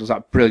Jr. handles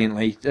that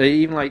brilliantly.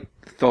 Even like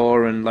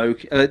Thor and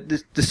Loki,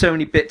 there's so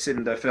many bits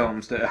in the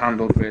films that are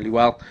handled really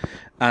well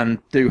and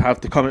do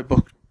have the comic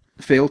book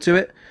feel to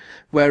it.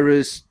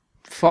 Whereas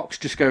Fox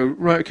just go,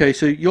 right, okay,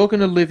 so you're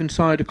going to live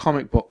inside a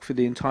comic book for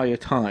the entire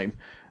time.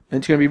 And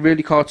it's going to be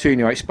really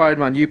cartoony. Like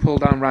Spider-Man, you pull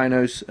down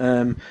Rhino's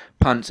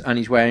pants and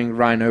he's wearing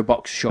Rhino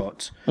box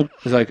shorts.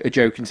 There's like a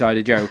joke inside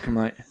a joke. I'm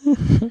like,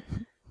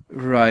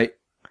 right,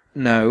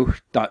 no,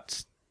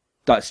 that's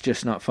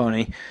just not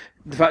funny.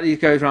 The fact that he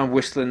goes around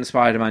whistling the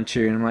Spider-Man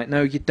tune, I'm like,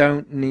 no, you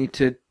don't need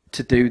to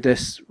do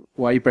this.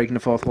 Why are you breaking the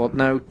fourth wall?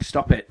 No,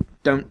 stop it.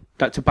 Don't.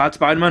 That's a bad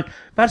Spider-Man.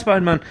 Bad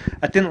Spider-Man.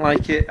 I didn't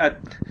like it.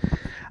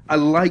 I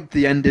liked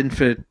the ending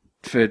for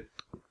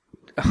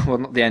well,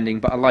 not the ending,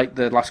 but I liked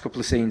the last couple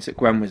of scenes that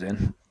Gwen was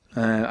in.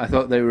 I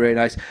thought they were really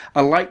nice.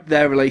 I liked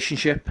their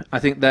relationship. I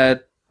think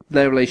their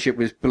relationship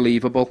was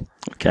believable.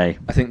 Okay.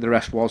 I think the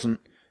rest wasn't.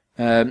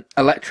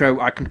 Electro,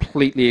 I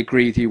completely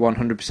agree with you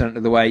 100%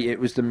 of the way. It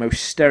was the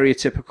most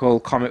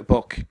stereotypical comic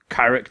book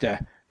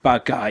character,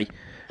 bad guy,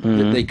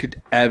 that they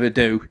could ever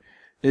do.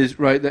 Is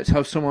right, let's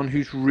have someone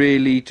who's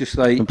really just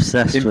like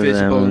obsessed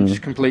invisible with and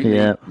just completely,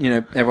 yeah. you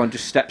know, everyone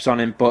just steps on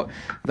him. But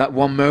that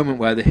one moment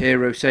where the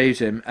hero saves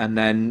him and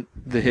then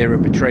the hero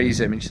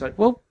betrays him, and she's like,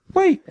 well,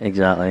 wait.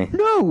 Exactly.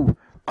 No,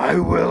 I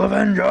will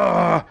avenge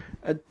her.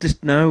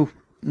 Just, no.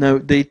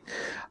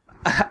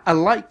 I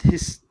liked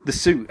the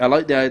suit. I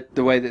liked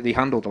the way that they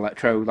handled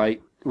Electro,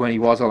 like when he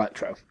was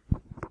Electro.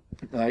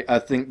 I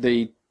think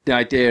the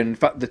idea, and in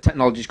fact, the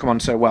technology's come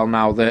on so well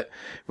now that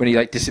when he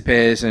like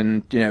disappears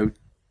and you know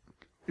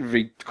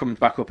comes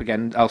back up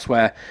again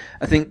elsewhere,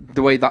 I think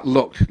the way that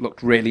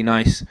looked really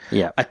nice.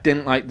 Yeah, I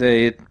didn't like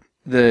the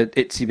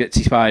itsy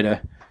bitsy spider.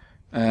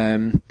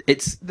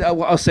 It's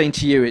what I was saying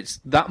to you.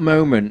 It's that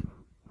moment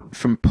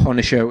from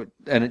Punisher,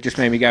 and it just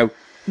made me go,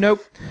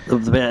 nope. The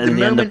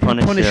moment in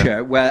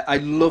Punisher, where I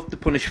loved the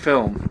Punisher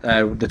film,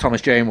 the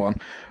Thomas Jane one,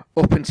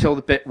 up until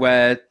the bit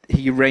where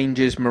he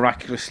arranges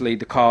miraculously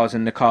the cars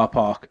in the car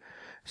park,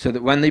 so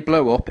that when they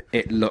blow up,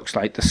 it looks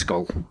like the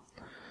skull.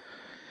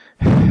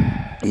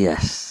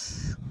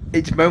 Yes.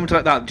 It's moments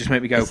like that that just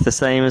make me go... It's the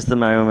same as the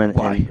moment...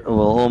 Why?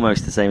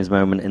 Almost the same as the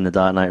moment in The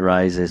Dark Knight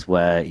Rises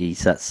where he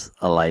sets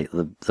alight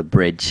the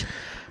bridge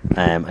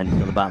and you've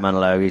got the Batman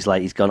logo.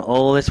 He's gone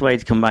all this way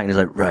to come back and he's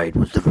like, right,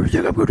 what's the first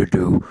thing I'm going to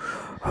do?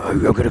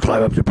 I'm going to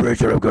climb up the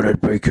bridge and I'm going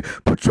to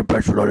put some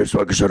petrol on it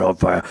so I can set it on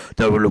fire.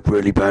 That will look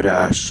really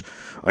badass.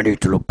 I need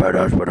to look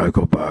badass when I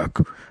go back.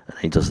 And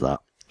he does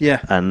that.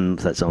 Yeah.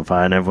 And sets it on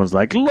fire and everyone's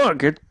like,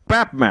 look, it's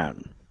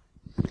Batman.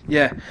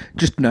 Yeah,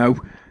 just no.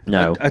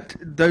 No.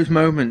 Those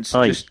moments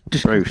just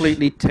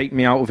completely take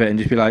me out of it and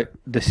just be like,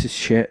 this is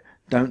shit.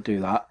 Don't do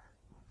that.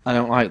 I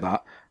don't like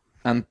that.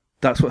 And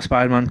that's what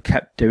Spider-Man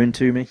kept doing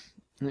to me.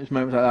 And it was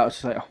moments like that. I was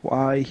just like,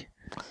 why?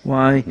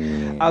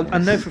 Yes. I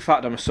know for a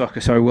fact I'm a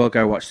sucker, so I will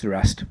go watch the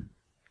rest.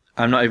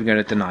 I'm not even going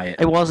to deny it.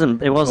 It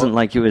wasn't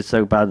like it was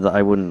so bad that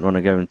I wouldn't want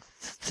to go and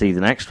see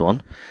the next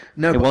one.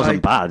 No, it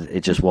wasn't bad.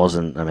 It just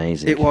wasn't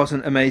amazing. It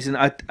wasn't amazing.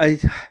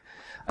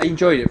 I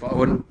enjoyed it, but I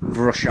wouldn't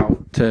rush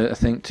out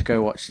to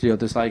go watch the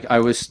others. Like, I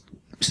was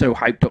so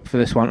hyped up for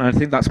this one, and I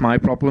think that's my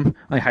problem.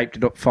 I hyped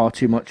it up far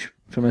too much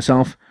for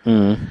myself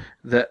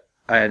that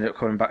I ended up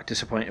coming back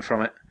disappointed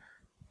from it.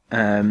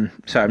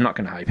 So I'm not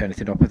going to hype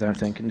anything up, I don't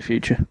think, in the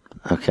future.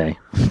 Okay.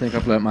 I think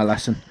I've learnt my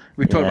lesson.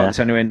 We've talked about this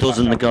anyway.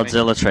 Doesn't the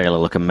Godzilla trailer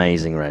look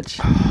amazing, Reg?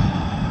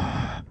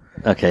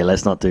 Okay,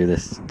 let's not do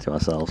this to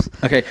ourselves.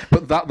 Okay,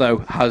 but that, though,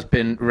 has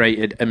been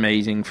rated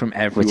amazing from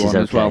everyone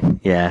as well.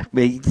 Yeah,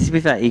 but to be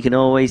fair, you can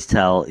always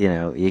tell,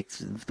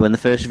 when the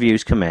first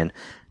reviews come in,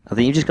 I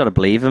think you've just got to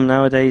believe them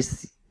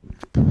nowadays.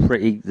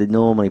 They're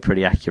normally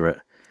pretty accurate.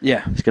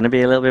 Yeah. It's going to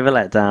be a little bit of a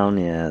letdown,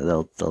 yeah,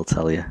 they'll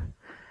tell you.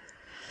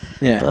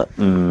 Yeah.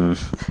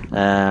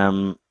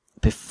 But,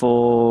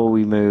 before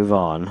we move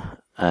on,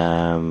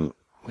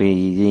 we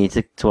need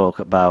to talk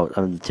about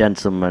a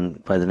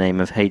gentleman by the name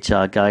of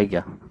H.R.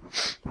 Geiger.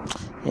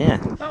 Yeah.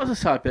 That was a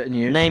sad bit of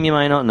news. Name you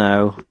might not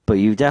know, but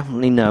you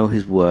definitely know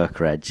his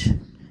work, Reg.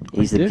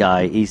 He's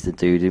the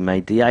dude who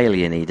made the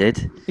Alien, he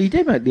did. He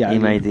did make the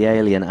Alien. He made the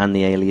Alien and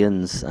the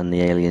Aliens, and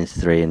the Aliens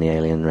 3 and the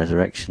Alien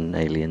Resurrection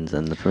Aliens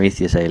and the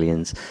Prometheus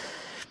Aliens.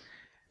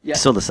 Yeah.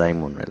 It's all the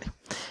same one, really.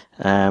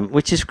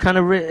 Which is kind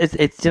of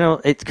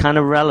it's kind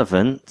of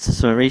relevant.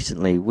 So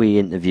recently we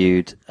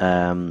interviewed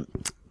a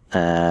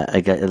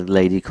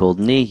lady called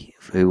Nee,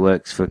 who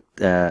works for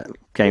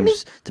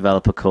games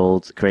developer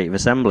called Creative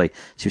Assembly.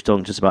 She was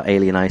talking to us about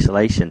Alien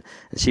Isolation,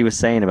 and she was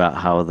saying about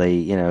how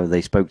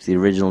they spoke to the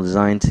original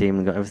design team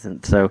and got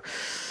everything. So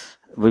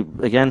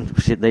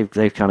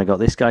they've kind of got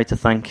this guy to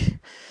thank.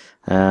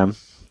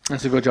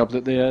 That's a good job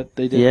that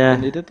they did. Yeah,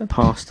 when they did that.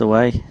 Passed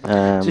away.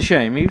 It's a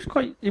shame.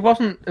 He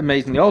wasn't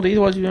amazingly old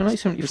either, was he? Like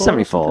 74.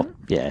 74.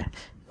 Yeah.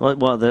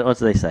 What do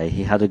they say?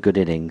 He had a good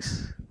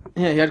innings.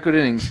 Yeah, he had good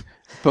innings,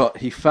 but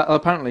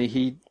apparently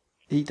he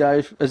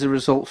died as a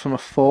result from a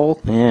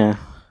fall. Yeah.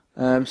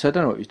 So I don't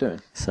know what he was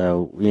doing.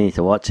 So you need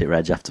to watch it,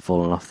 Reg, after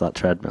falling off that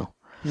treadmill.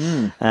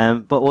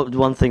 But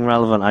one thing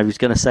relevant, I was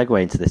going to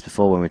segue into this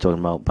before when we were talking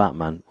about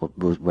Batman.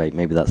 Wait,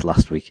 maybe that's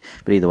last week.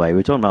 But either way, we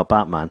were talking about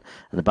Batman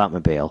and the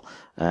Batmobile.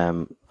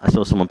 I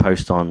saw someone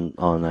post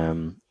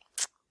on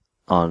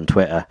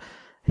Twitter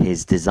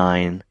his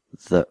design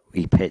that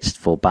he pitched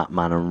for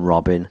Batman and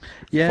Robin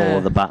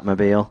for the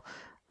Batmobile.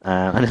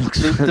 And it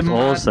looks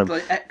awesome.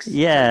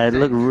 It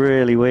looked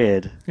really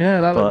weird. Yeah,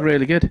 that looked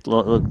really good.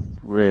 Looked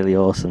really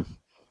awesome.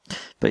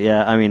 But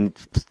yeah, I mean,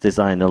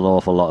 designed an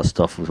awful lot of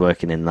stuff. Was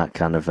working in that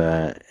kind of,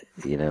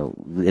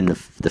 in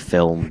the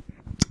film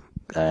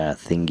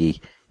thingy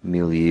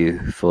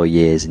milieu for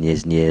years and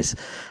years and years.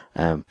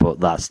 But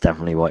that's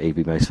definitely what he'd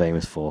be most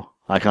famous for.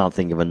 I can't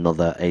think of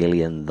another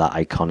alien that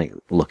iconic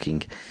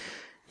looking.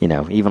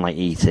 Even like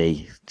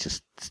E.T.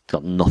 just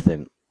got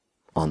nothing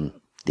on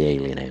the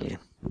alien.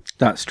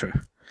 That's true.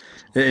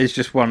 It is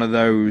just one of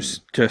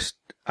those just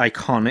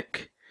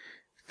iconic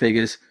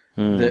figures.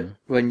 That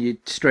when you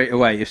straight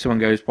away, if someone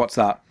goes, "What's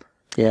that?"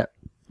 Yeah,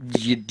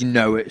 you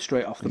know it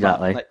straight off the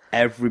bat. Like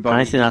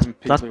everybody. And I think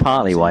that's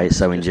partly why it's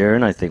so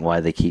enduring. I think why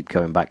they keep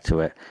going back to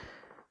it,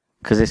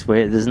 because it's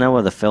weird. There's no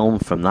other film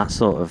from that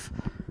sort of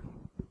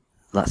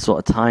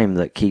time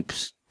that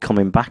keeps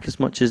coming back as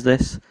much as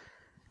this.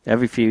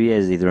 Every few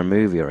years, either a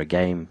movie or a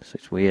game. So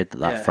it's weird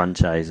that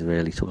franchise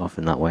really took off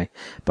in that way.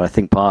 But I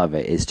think part of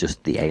it is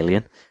just the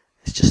alien.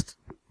 It's just.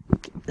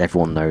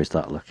 Everyone knows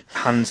that look,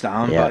 hands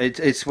down. Yeah. But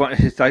it's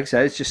like I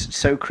said, it's just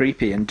so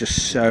creepy and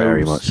just so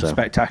very much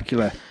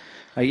spectacular.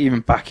 Like even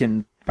back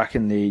in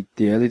the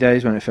early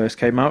days when it first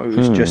came out, it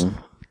was just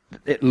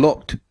it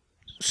looked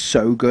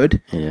so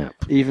good. Yeah.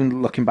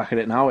 Even looking back at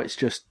it now,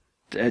 it's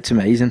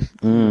amazing.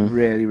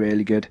 Really,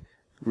 really good,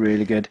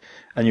 really good.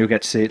 And you'll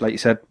get to see it, like you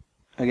said,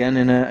 again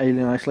in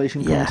Alien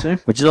Isolation coming soon,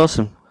 which is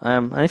awesome.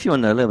 And if you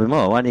want to know a little bit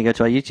more, why don't you go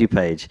to our YouTube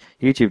page,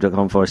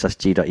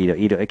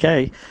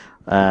 youtube.com/g.e.uk.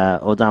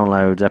 Or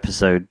download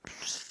episode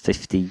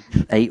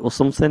 58 or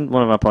something,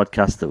 one of our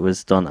podcasts that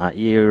was done at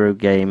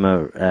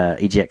Eurogamer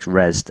EGX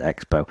Res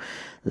Expo.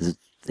 There's an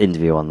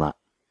interview on that.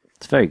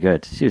 It's very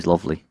good. She was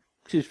lovely.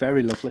 She was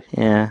very lovely.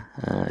 Yeah,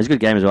 it's a good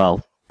game as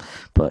well.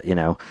 But,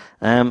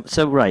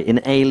 so right, in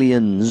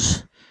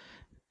Aliens,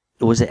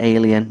 was it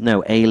Alien?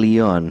 No,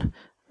 Alien.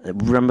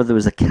 Remember there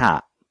was a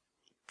cat,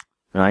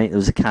 right? There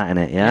was a cat in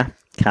it, yeah?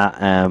 Cat,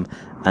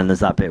 and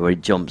there's that bit where he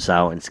jumps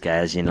out and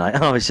scares you, and you're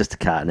like, oh, it's just a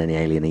cat, and then the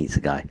alien eats a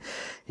guy.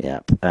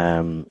 Yep.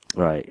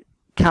 Right.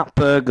 Cat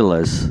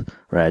burglars,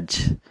 Reg,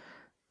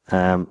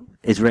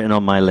 is written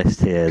on my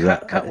list here.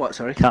 Cat what,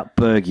 sorry? Cat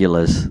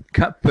burglars.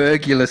 Cat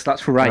burglars,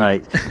 that's right.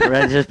 Right.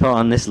 Reg just put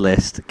on this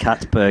list,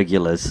 cat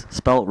burglars,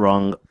 spelt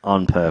wrong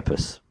on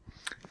purpose.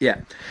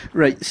 Yeah.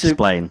 Right. So,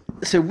 explain.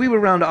 So we were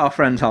round at our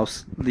friend's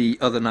house the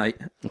other night,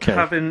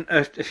 having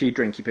a few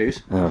drinky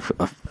poos.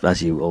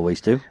 As you always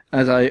do.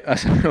 As I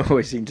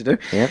always seem to do.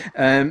 Yeah.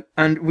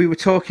 And we were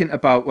talking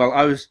about,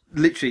 I was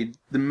literally,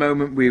 the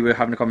moment we were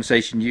having a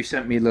conversation, you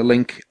sent me the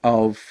link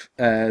of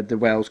the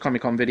Wales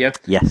Comic Con video.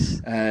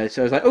 Yes.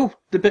 So I was like, oh,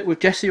 the bit with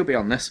Jesse will be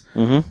on this.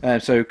 Mm-hmm.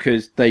 So,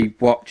 because they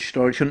watch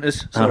Storage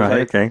Hunters. So all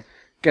right, okay.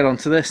 Get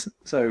onto this.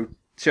 So,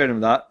 showed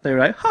them that. They were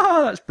like,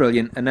 that's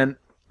brilliant. And then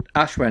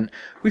Ash went,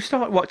 we've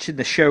started watching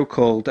the show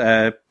called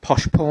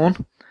Posh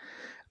Porn,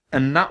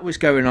 and that was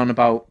going on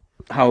about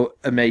how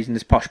amazing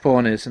this Posh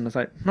Porn is, and I was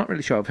like, not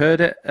really sure I've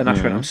heard it. And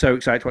Ash went, I'm so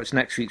excited to watch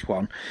next week's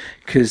one,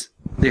 because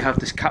they have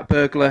this cat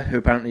burglar who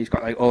apparently has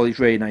got like all these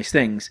really nice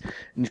things,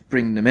 and just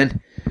bring them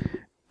in.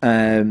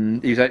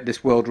 He's like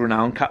this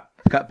world-renowned cat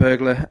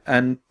burglar,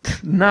 and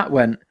Nat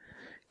went,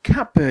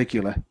 cat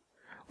burglar?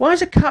 Why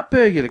is a cat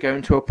burglar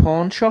going to a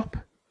pawn shop?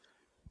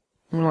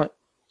 And we're like,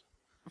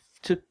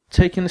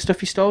 taking the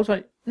stuff he stole?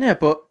 Like, yeah,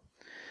 but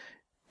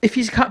if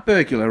he's a cat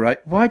burglar, right,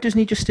 why doesn't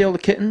he just steal the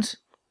kittens?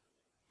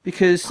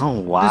 Because there's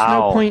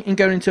no point in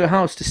going into a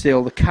house to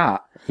steal the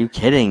cat. Are you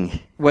kidding?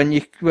 When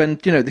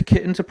the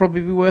kittens will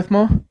probably be worth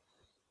more.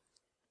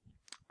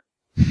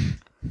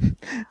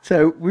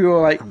 So we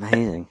were like,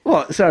 amazing.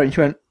 What? Sorry, and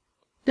she went,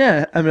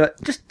 yeah. And we're like,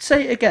 just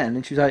say it again.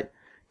 And she was like,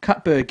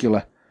 cat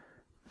burglar.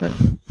 But,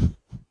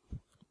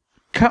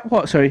 cat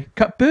what? Sorry,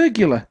 cat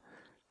burglar.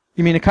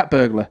 You mean a cat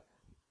burglar?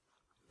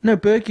 No,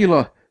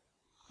 burglar.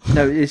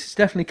 No, it's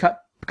definitely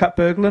cat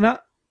burglar,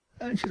 Nat.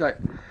 And she's like,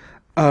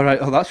 all right,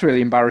 oh, that's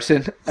really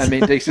embarrassing. And me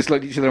and Deeks just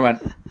looked at each other and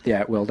went,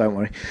 yeah, well, don't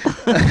worry.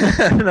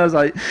 And I was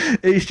like,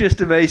 it's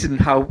just amazing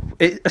how...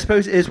 I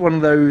suppose it is one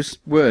of those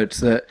words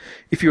that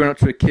if you went up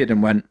to a kid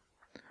and went,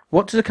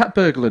 what does a cat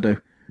burglar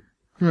do?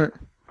 Like,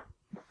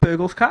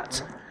 burgles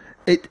cats?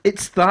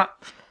 It's that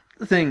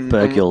thing.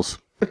 Burgles.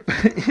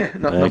 Yeah,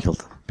 not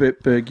Burgled.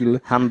 burglar.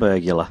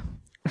 Hamburgular.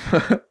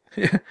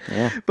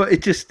 Yeah. But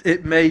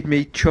it made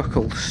me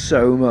chuckle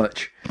so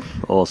much.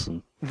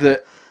 Awesome.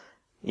 That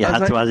you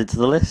had to add it to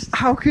the list.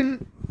 How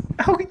can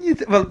you?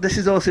 Well, this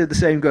is also the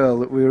same girl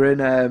that we were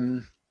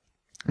in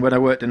when I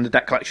worked in the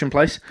debt collection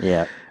place.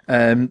 Yeah.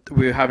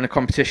 We were having a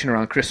competition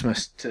around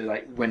Christmas to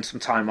like win some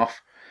time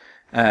off.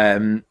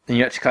 And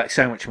you had to collect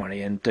so much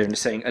money and doing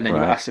this thing, and then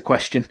you ask a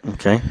question.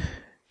 Okay.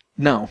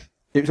 No,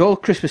 it was all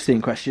Christmas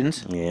themed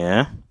questions.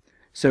 Yeah.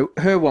 So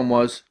her one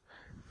was,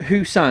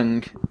 who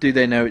sang "Do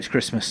They Know It's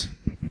Christmas"?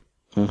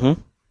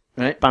 Mm-hmm.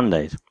 Right.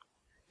 Band-Aid.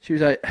 She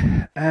was like,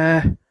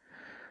 I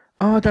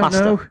don't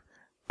know.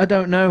 I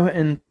don't know.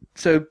 And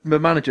so my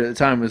manager at the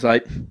time was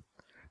like,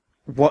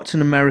 what's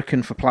an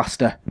American for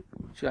plaster?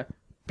 She's like,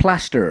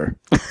 plaster.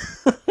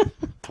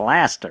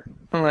 Plaster.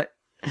 I'm like,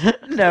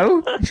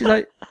 no. She's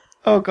like,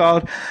 oh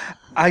God.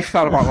 I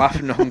felt about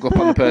laughing and hung up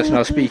on the person I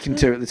was speaking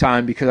to at the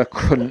time because I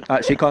couldn't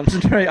actually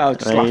concentrate. I was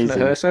just laughing at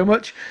her so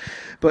much.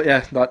 But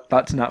yeah,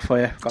 that's not for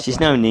you. She's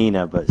no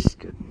Nina, but she's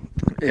good.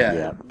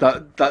 Yeah.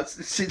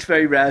 It's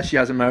very rare she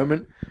has a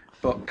moment.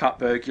 But cat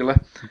burglar,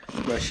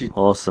 where she...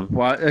 Awesome.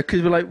 Why?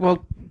 Because we're like,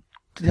 well,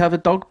 do you have a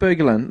dog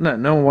burglar?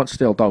 No one wants to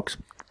steal dogs.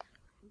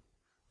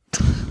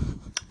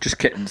 Just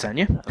kittens, ain't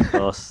you? Of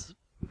course.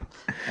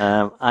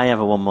 I have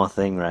one more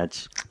thing, Reg.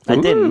 I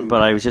didn't,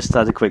 but I just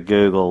had a quick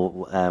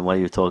Google while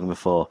you were talking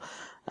before.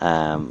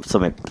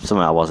 Something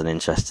I wasn't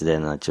interested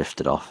in, and I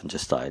drifted off and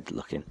just started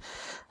looking.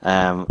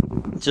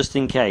 Just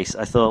in case,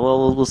 I thought,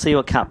 well, we'll see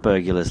what cat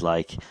burglar's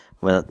like.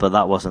 Well, but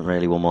that wasn't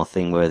really one more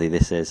thing worthy.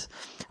 This is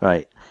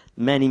right.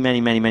 Many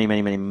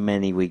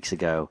weeks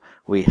ago,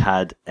 we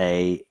had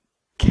a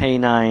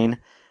canine.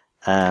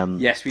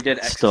 Yes, we did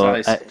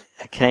exercise.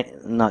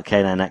 Not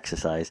canine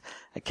exercise.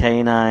 A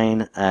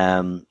canine.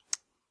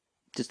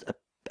 Just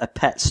a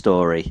pet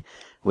story,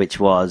 which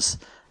was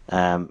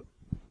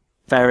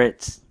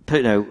ferrets.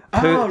 Miniature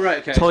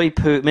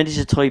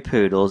toy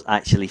poodles,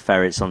 actually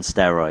ferrets on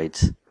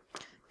steroids.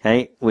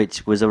 Okay,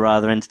 which was a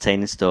rather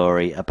entertaining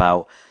story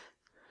about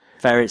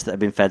ferrets that have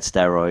been fed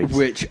steroids,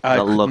 which I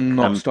could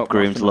not stop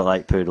groomed to look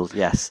like poodles.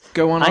 Yes,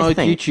 go on our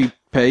YouTube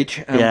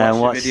page and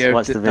watch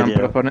the video.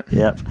 Put up on it.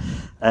 Yep.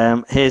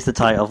 Here's the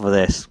title for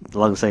this,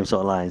 along the same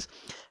sort of lines.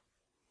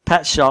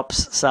 Pet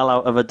shops sell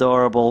out of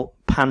adorable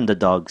panda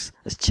dogs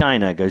as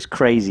China goes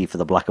crazy for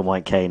the black and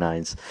white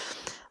canines.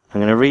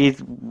 I'm going to read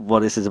what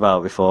this is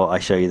about before I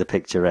show you the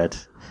picture, Reg.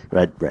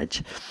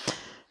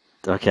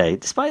 Okay,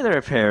 despite their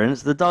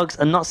appearance, the dogs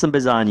are not some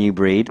bizarre new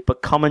breed,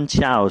 but common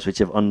chows which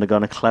have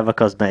undergone a clever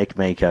cosmetic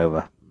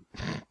makeover.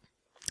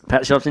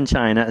 Pet shops in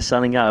China are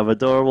selling out of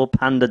adorable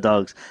panda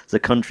dogs as the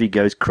country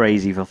goes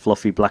crazy for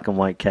fluffy black and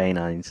white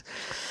canines.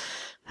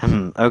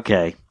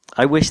 Okay,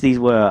 I wish these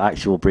were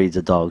actual breeds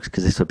of dogs,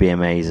 because this would be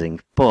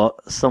amazing.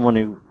 But someone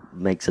who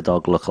makes a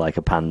dog look like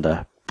a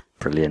panda,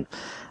 brilliant.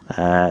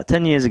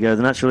 10 years ago,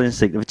 the natural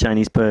instinct of a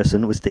Chinese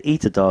person was to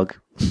eat a dog,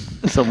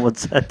 someone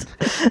said.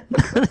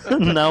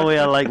 Now we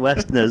are like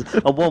Westerners.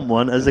 I want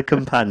one as a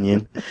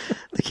companion.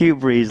 The cute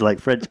breeds like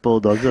French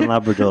Bulldogs and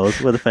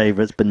Labradors were the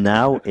favourites, but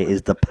now it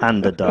is the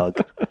panda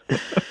dog.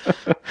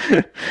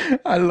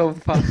 I love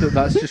the fact that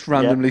that's just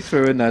randomly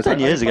through in there. 10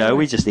 years ago,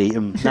 we just eat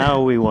them.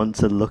 Now we want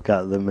to look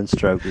at them and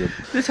stroke them.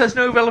 This has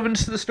no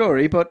relevance to the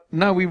story, but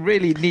now we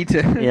really need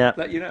to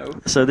let you know.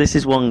 So this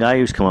is one guy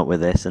who's come up with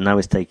this, and now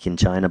he's taking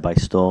China by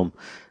storm.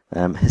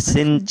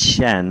 Xin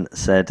Chen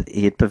said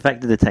he had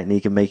perfected the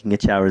technique of making a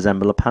chow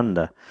resemble a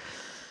panda.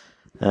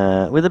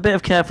 With a bit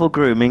of careful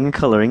grooming and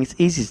colouring, it's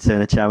easy to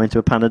turn a chow into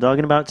a panda dog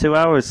in about 2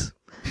 hours.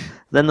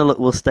 Then the look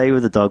will stay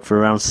with the dog for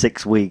around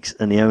 6 weeks,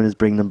 and the owners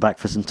bring them back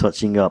for some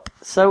touching up.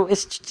 So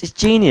it's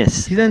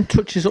genius. He then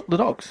touches up the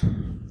dogs?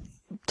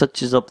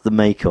 Touches up the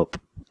makeup.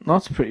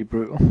 That's pretty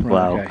brutal.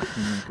 Wow.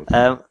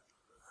 Okay.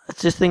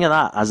 Just think of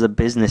that as a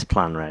business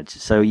plan, Reg.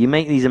 So you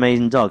make these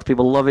amazing dogs,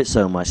 people love it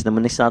so much, then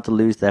when they start to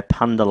lose their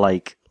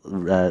panda-like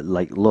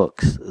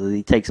looks,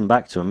 he takes them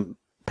back to him,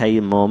 pay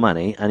him more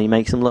money, and he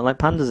makes them look like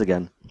pandas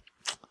again.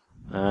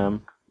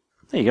 There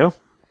you go.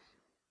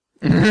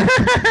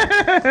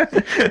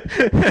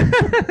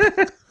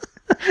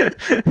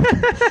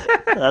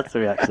 That's the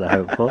reaction I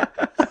hope for.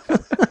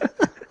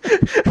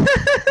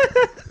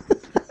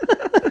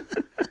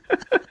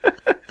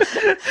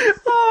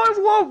 Oh, I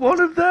want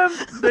one of them.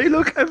 They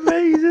look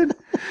amazing.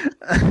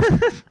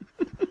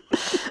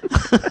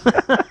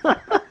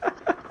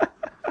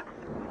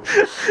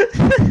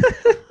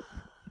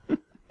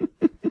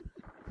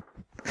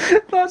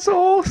 That's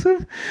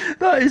awesome.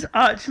 That is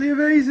actually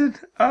amazing.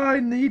 I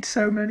need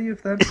so many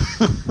of them.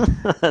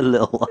 A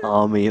little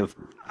army of...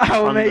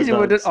 How amazing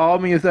would an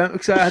army of them...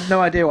 Because I had no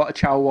idea what a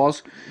chow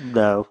was.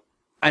 No.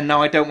 And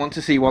now I don't want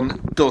to see one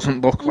that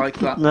doesn't look like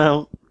that.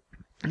 No.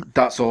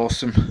 That's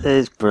awesome.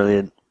 It's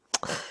brilliant.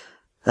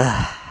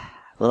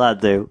 Will that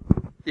do?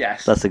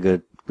 Yes. That's a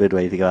good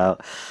way to go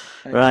out.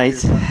 Right.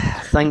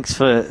 Thanks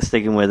for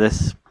sticking with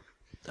us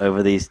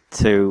over these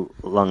 2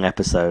 long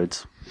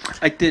episodes.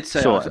 I did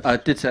say Sure. I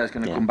was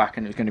going to come back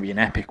and it was going to be an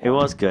epic one. It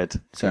was good.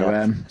 So,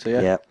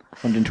 yeah. yeah.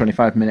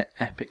 125-minute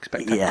epic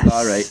spectacular,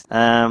 Yes.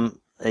 right?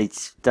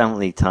 It's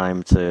definitely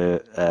time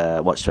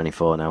to watch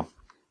 24 now,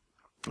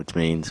 which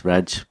means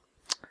Reg.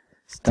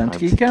 It's time to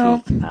geek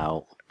out.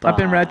 out. I've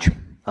been Reg.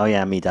 Oh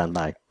yeah, me Dan.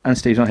 Bye. And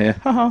Steve's not here.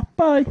 Haha.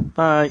 Bye.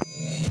 Bye.